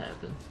when that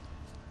happened.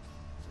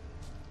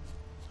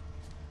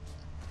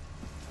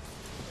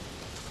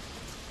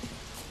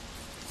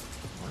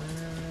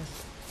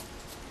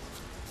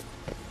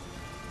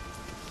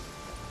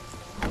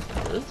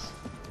 Where... This?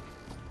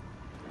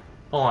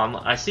 Hold on,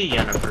 I see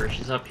Yennefer.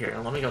 She's up here.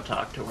 Let me go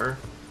talk to her.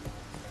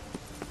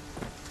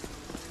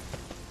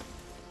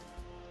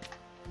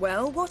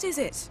 Well, what is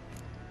it?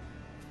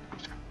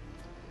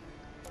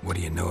 What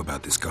do you know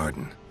about this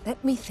garden?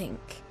 Let me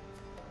think.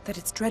 That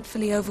it's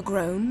dreadfully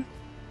overgrown.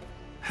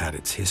 Had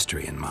its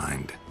history in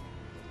mind.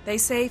 They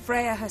say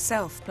Freya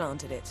herself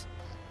planted it.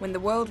 When the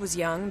world was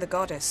young, the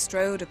goddess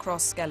strode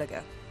across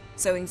Skellige,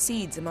 sowing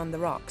seeds among the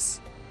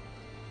rocks.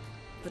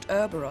 But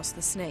Ouroboros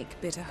the snake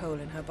bit a hole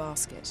in her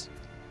basket.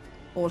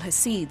 All her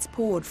seeds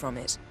poured from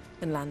it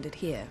and landed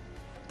here.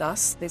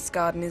 Thus, this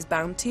garden is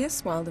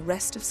bounteous, while the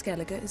rest of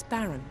Skellige is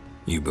barren.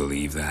 You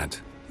believe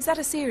that? Is that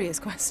a serious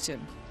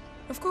question?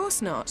 Of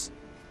course not.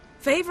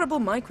 Favorable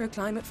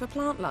microclimate for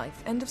plant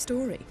life. End of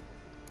story.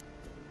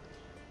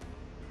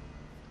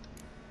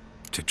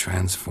 To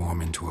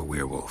transform into a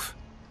werewolf.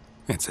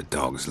 It's a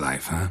dog's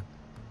life, huh?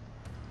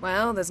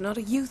 Well, there's not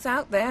a youth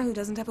out there who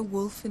doesn't have a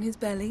wolf in his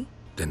belly.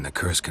 Then the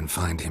curse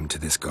confined him to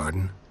this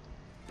garden?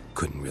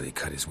 Couldn't really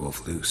cut his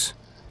wolf loose.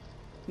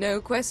 No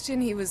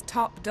question he was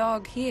top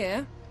dog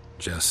here.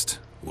 Just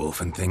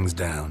wolfing things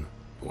down,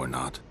 or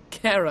not.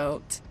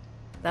 Geralt.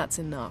 That's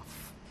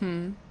enough.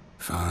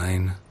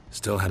 Fine.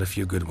 Still had a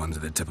few good ones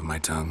at the tip of my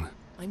tongue.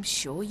 I'm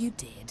sure you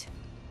did.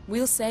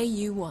 We'll say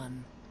you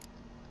won.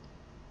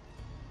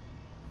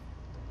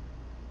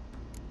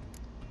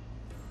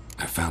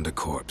 I found a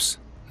corpse.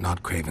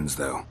 Not Craven's,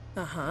 though.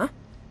 Uh-huh.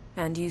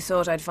 And you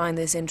thought I'd find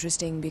this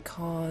interesting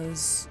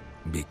because...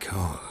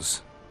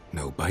 Because...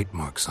 no bite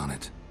marks on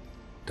it.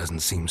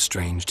 Doesn't seem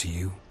strange to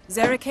you?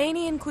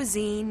 Zerrikanian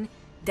cuisine,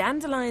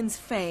 Dandelion's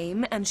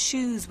fame, and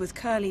shoes with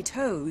curly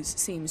toes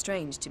seem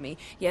strange to me,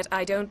 yet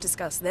I don't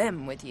discuss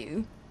them with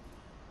you.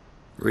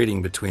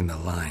 Reading between the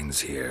lines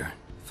here,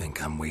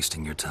 think I'm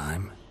wasting your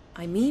time?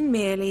 I mean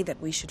merely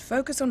that we should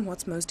focus on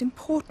what's most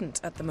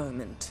important at the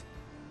moment.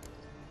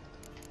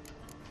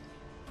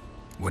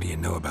 What do you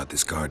know about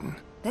this garden?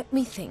 Let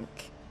me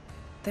think.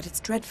 That it's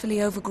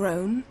dreadfully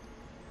overgrown.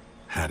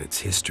 Had its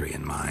history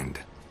in mind.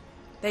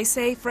 They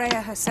say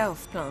Freya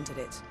herself planted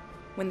it.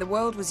 When the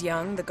world was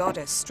young, the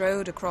goddess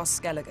strode across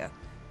Skellige,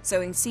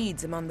 sowing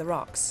seeds among the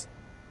rocks.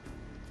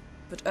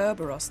 But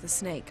Ouroboros the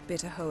snake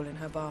bit a hole in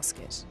her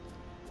basket.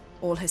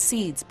 All her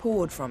seeds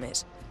poured from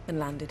it and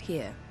landed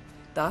here.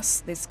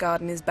 Thus, this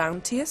garden is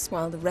bounteous,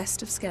 while the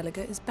rest of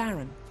Skellige is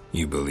barren.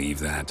 You believe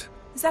that?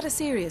 Is that a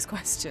serious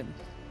question?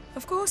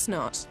 Of course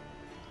not.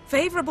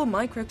 Favorable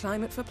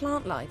microclimate for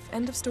plant life.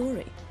 End of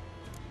story.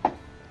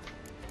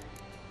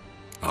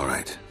 All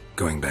right,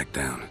 going back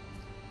down.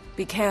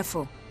 Be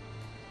careful.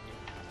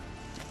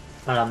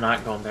 But I'm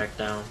not going back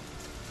down.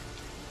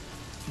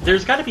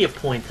 There's got to be a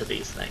point to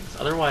these things.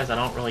 Otherwise, I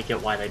don't really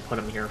get why they put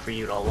them here for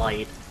you to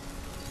light.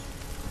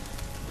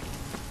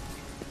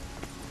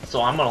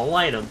 So I'm gonna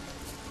light them.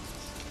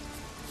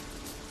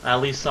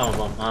 At least some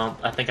of them.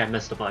 I think I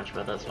missed a bunch,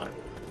 but that's fine.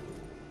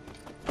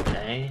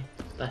 Okay.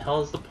 What the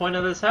hell is the point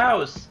of this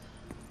house?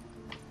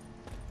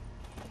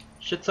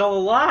 Shit's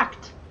all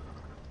locked.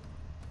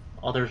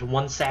 Oh, there's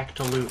one sack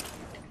to loot.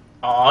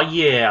 Oh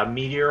yeah,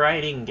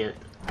 meteorite ingot.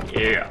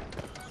 Yeah.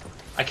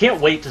 I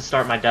can't wait to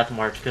start my death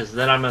march, because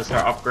then I'm gonna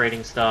start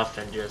upgrading stuff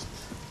and just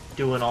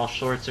doing all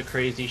sorts of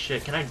crazy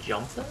shit. Can I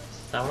jump this?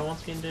 Is that what it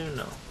wants me to do?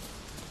 No.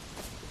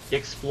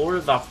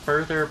 Explore the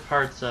further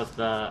parts of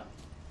the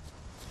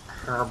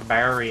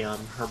herbarium.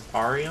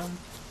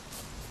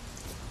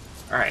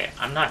 Alright,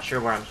 I'm not sure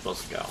where I'm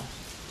supposed to go.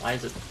 Why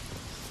is it...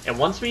 It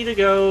wants me to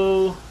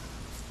go...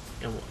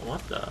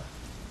 What the...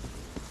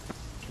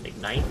 Can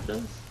ignite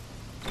this?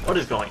 What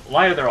is going...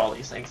 Why are there all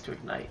these things to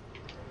ignite?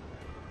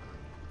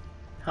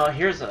 Oh,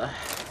 here's a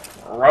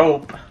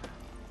rope.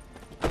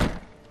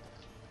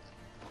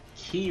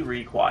 Key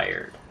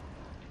required.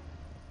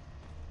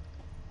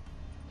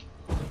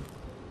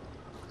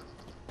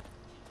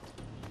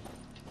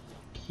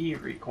 Key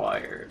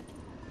required.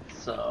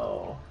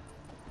 So...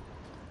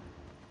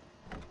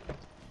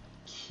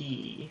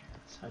 Key.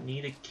 So I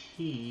need a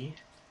key.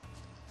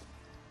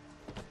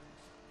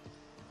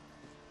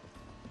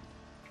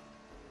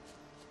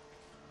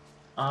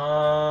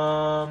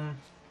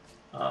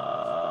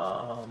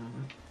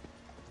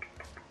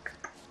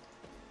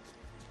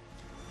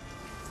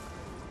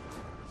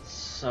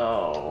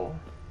 So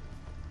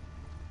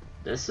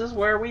this is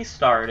where we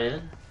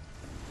started.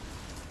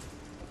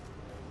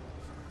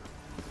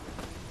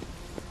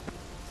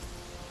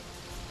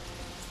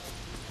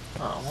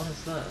 Oh, what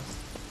is this?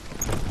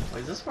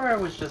 Wait, is this where I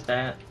was just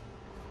at?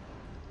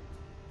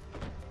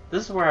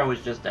 This is where I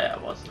was just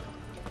at, wasn't it?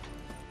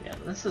 Yeah,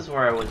 this is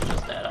where I was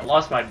just at. I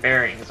lost my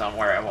bearings on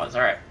where I was.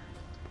 Alright.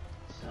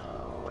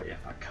 So, if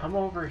I come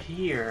over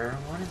here...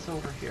 What is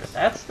over here?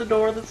 That's the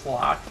door that's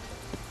locked.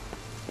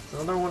 It's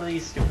another one of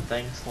these stupid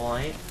things to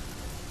light.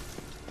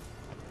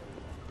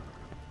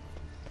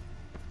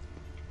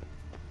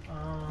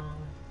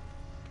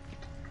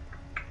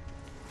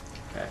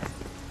 Okay.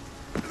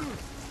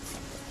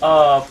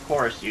 Of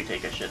course you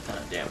take a shit ton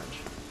of damage.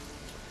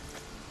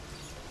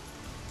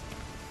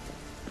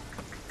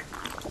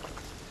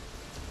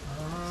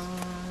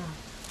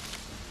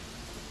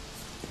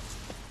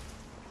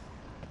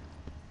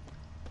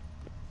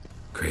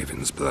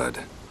 Craven's blood.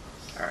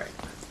 Alright.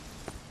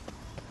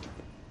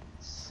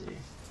 Let's see.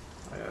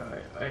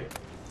 Wait.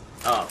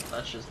 Oh,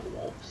 that's just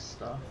wolf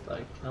stuff that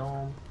I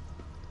killed.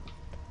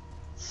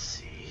 Let's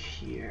see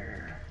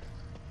here.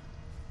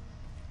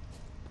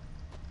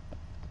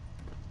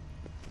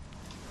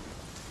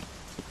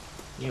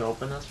 Can you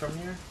open this from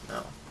here?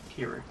 No.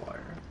 Key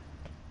required.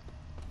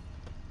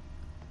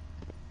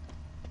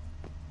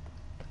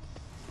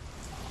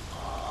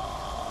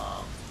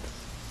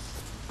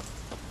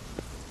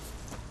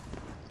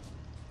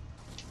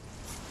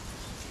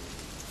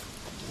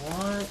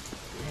 What is...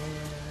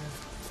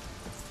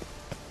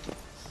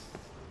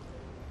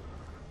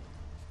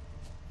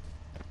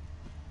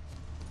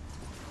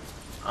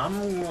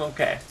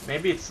 okay.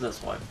 Maybe it's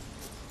this one.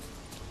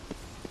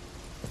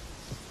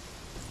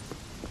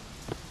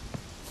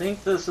 I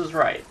think this is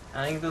right.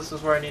 I think this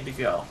is where I need to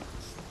go.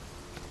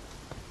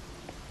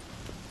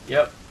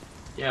 Yep.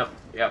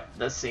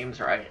 This seems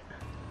right.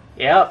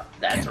 Yep,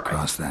 that's Can't right.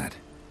 cross that.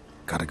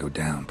 Gotta go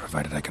down,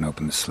 provided I can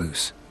open the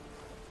sluice.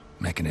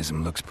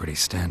 Mechanism looks pretty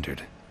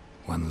standard.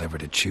 One lever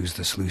to choose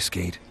the sluice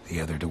gate,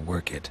 the other to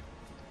work it.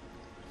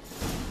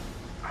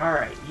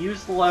 Alright,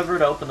 use the lever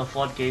to open the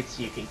floodgates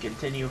so you can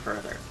continue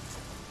further.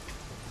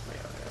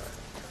 Wait.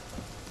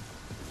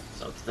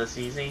 So it's this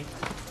easy?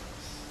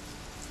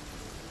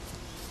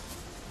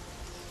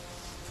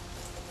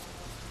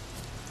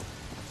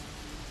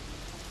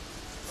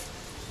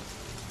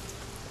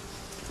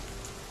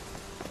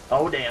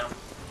 Oh damn.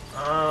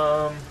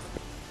 Alright,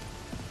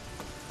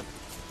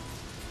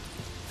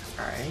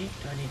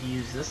 do I need to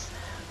use this?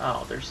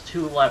 Oh, there's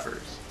two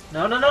levers.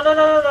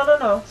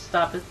 No.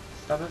 Stop it.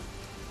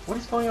 What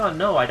is going on?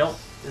 No, I don't.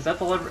 Is that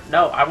the lever?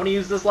 No, I want to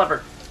use this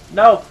lever.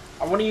 No,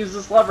 I want to use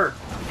this lever.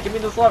 Give me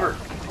this lever.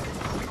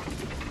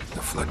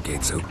 The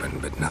floodgate's open,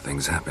 but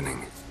nothing's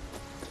happening.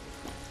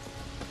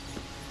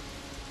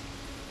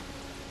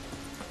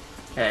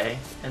 Okay,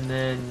 and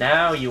then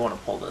now you want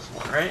to pull this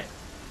one, right?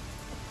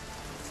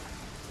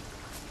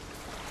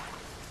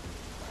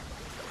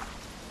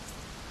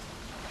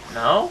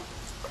 No?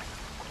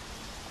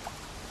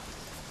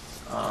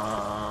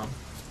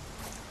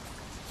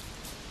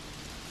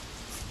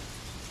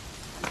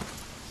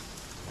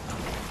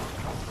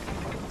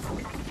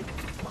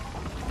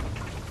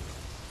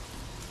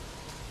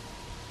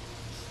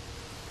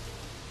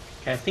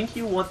 Okay, I think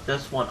you want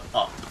this one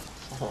up.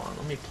 So hold on,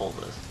 let me pull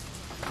this.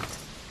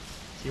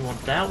 So you want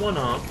that one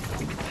up.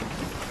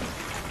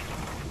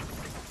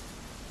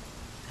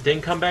 It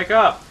didn't come back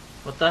up.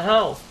 What the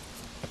hell?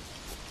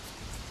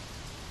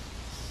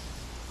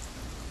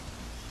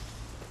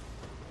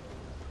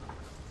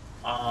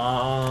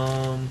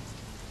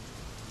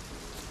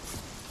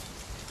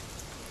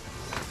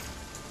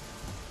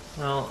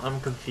 Well, I'm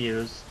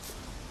confused.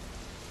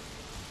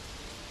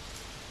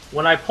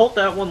 When I pulled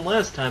that one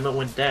last time, it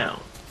went down.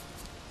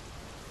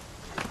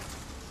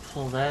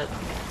 Pull that.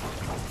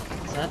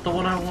 Is that the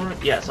one I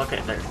want? Yes,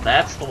 okay, there.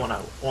 That's the one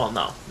I... Well,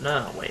 no.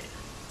 No, wait.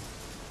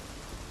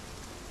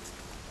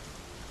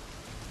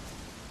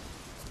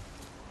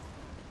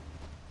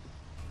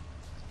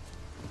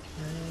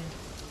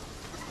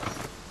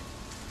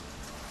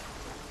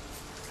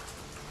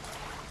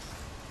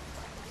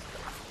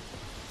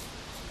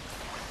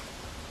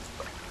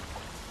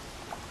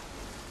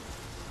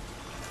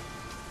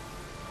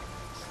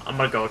 I'm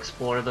gonna go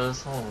explore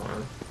this. Hold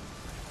on.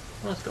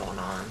 What's going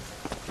on?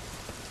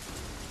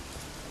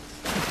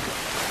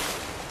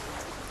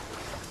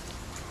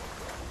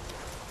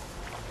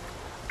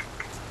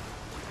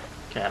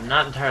 Okay, I'm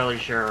not entirely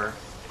sure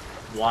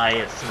why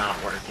it's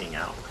not working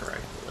out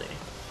correctly.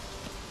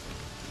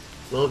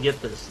 We'll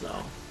get this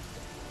though.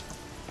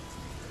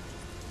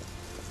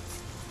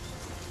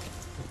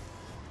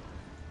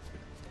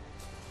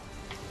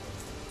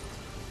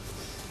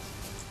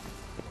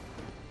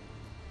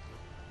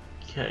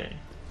 Okay.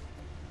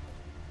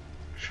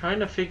 Trying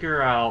to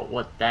figure out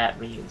what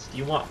that means. Do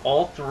you want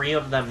all three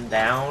of them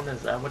down?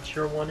 Is that what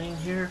you're wanting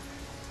here?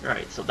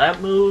 Alright, so that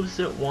moves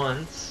it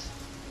once.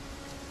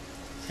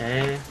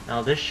 Okay,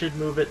 now this should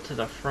move it to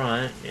the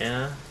front,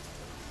 yeah.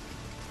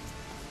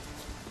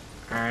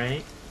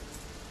 Alright.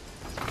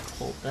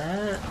 Hold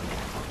that.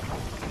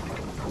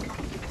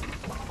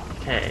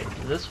 Okay,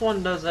 this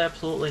one does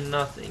absolutely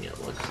nothing, it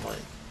looks like.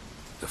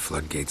 The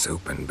floodgates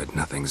open, but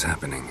nothing's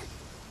happening.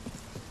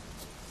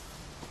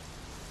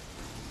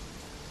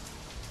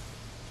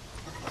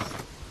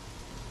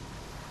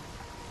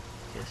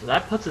 Okay, so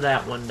that puts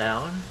that one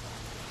down.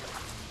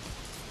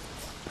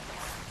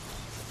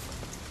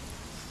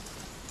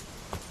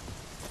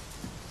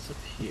 What's up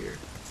here?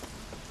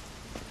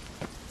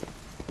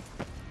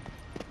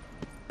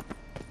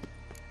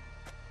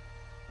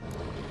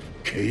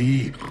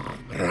 Key,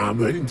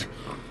 Raymond,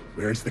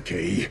 where's the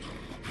key?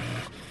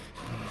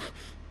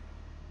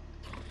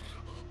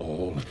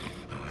 All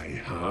I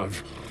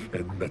have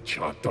in the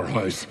chapter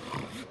house,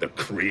 the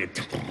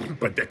crate,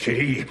 but the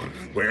key,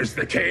 where's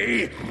the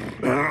key?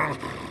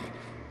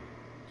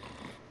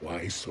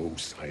 Why so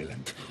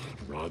silent,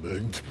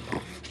 Raymond?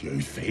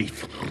 You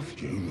thief,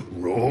 you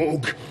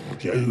rogue,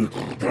 you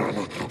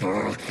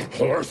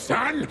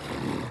whoreson,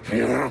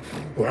 you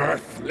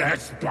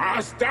worthless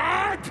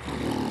bastard!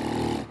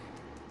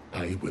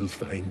 I will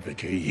find the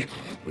key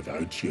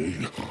without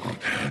you,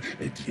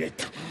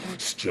 idiot,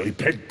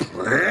 stupid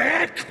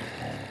prick!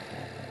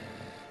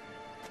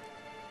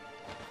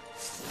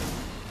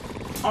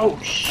 Oh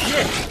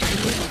shit!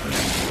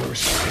 Your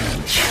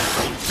stench.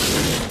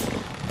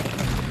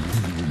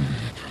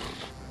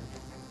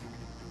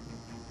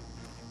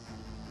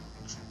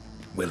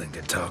 Willing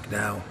to talk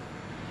now?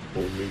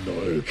 Only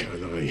now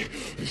can I.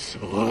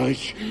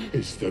 Such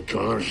is the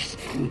curse.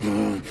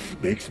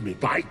 Makes me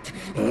bite,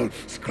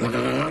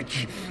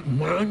 scratch,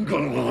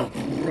 mangle,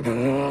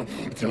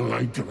 till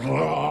I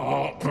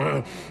drop.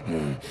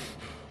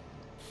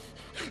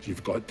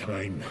 You've got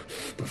time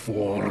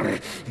before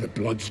the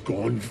blood's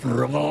gone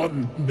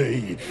from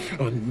me,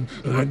 and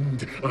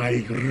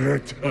I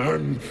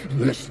return.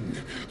 Listen,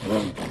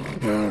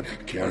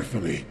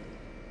 carefully.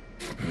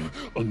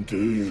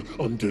 Undo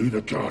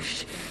the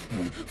curse.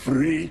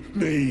 Free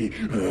me.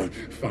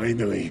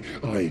 Finally,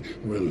 I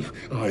will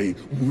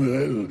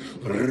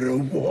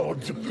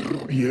reward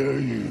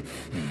you.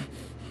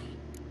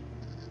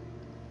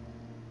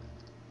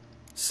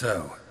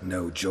 So,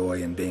 no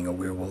joy in being a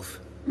werewolf?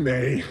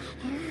 Nay.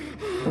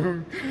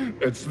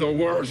 It's the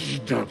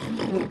worst.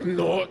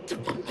 Not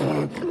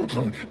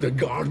the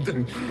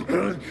garden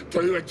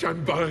to which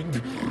I'm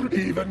bound,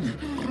 even.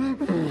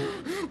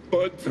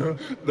 But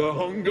the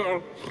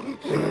hunger.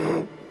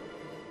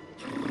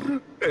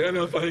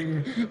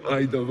 Anything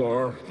I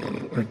devour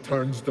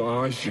returns to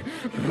ash.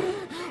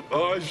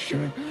 Ash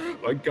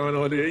I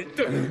cannot eat.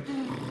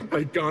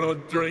 I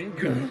cannot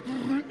drink.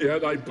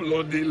 Yet I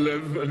bloody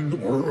live and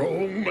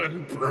roam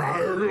and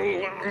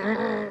prowl.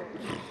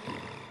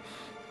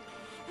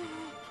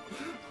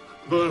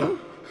 The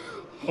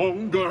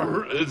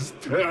hunger is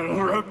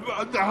terrible.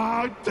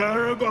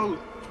 Terrible.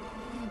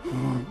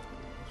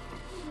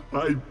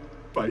 I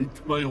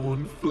bite my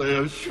own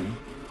flesh,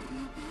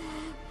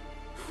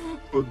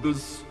 but the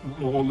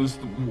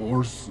smallest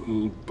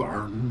morsel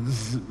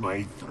burns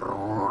my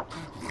throat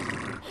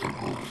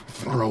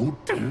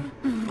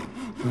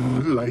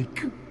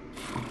like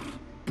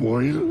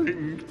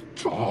boiling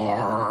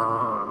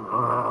tar.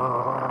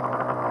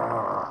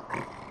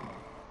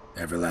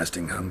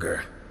 Everlasting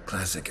hunger.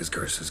 Classic as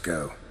curses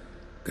go.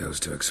 Goes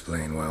to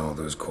explain why all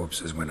those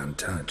corpses went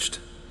untouched.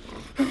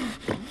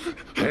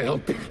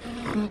 Help,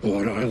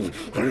 or I'll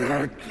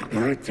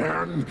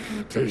return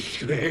to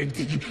shred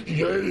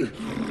you,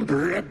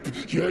 rip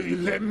you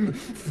limb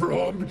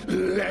from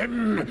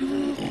limb.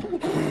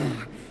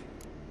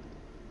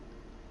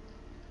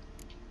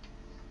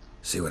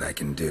 See what I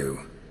can do.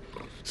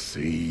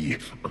 See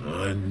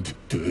and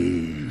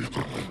do,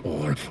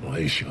 or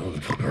I shall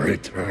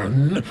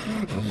return.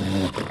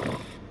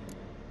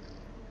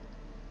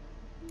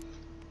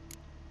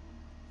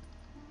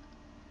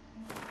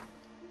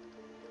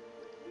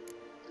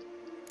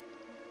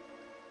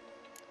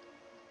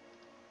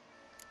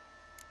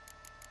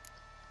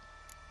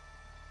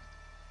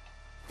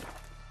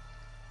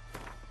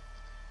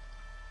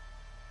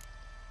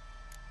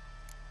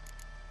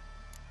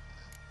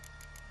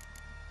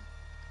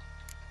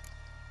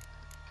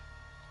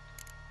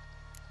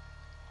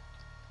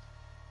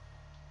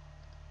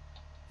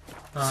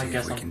 I See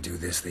guess if we can do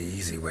this the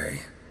easy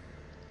way.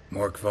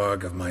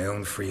 Morkvarg, of my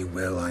own free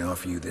will, I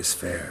offer you this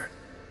fare.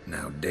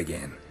 Now dig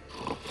in.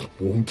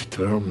 Won't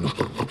turn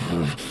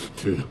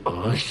to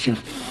ash.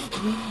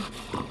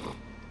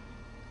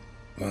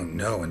 Won't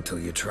know until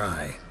you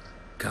try.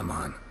 Come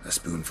on, a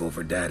spoonful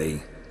for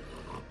Daddy.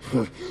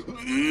 Fuck!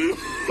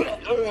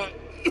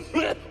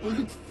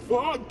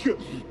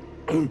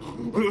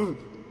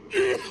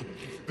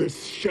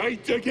 This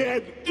shite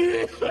again!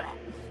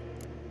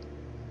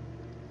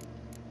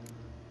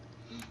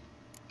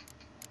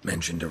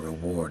 Mentioned a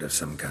reward of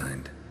some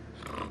kind.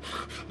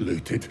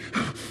 Looted,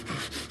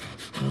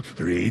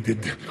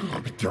 raided,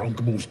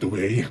 drunk most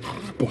away,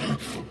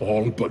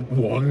 all but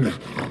one.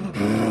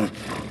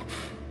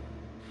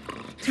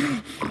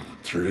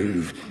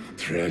 True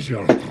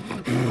treasure,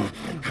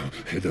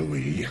 hid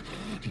away,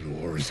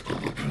 yours.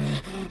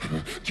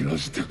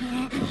 Just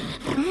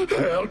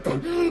help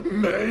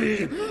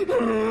me.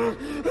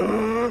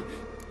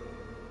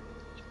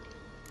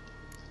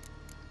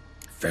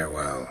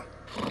 Farewell.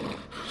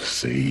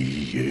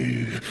 See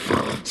you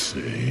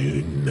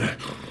soon.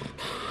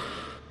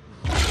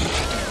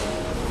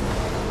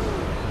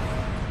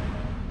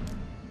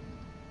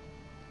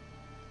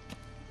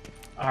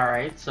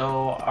 Alright,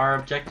 so our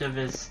objective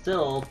is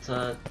still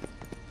to...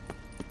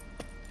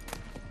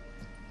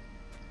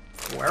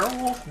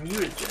 Werewolf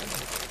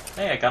mutagen.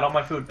 Hey, I got all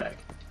my food back.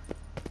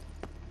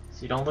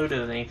 So you don't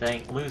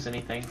lose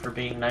anything for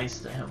being nice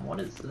to him. What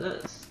is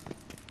this?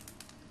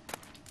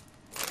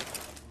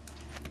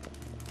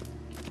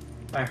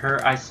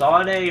 I saw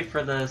an A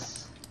for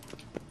this.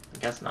 I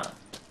guess not.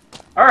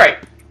 Alright.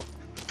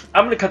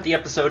 I'm gonna cut the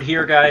episode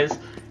here, guys.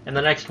 In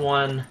the next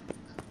one,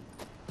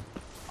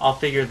 I'll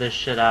figure this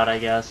shit out, I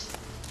guess.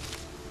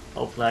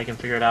 Hopefully I can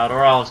figure it out.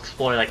 Or I'll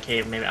explore that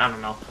cave, maybe. I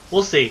don't know.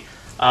 We'll see.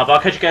 But I'll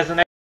catch you guys in the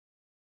next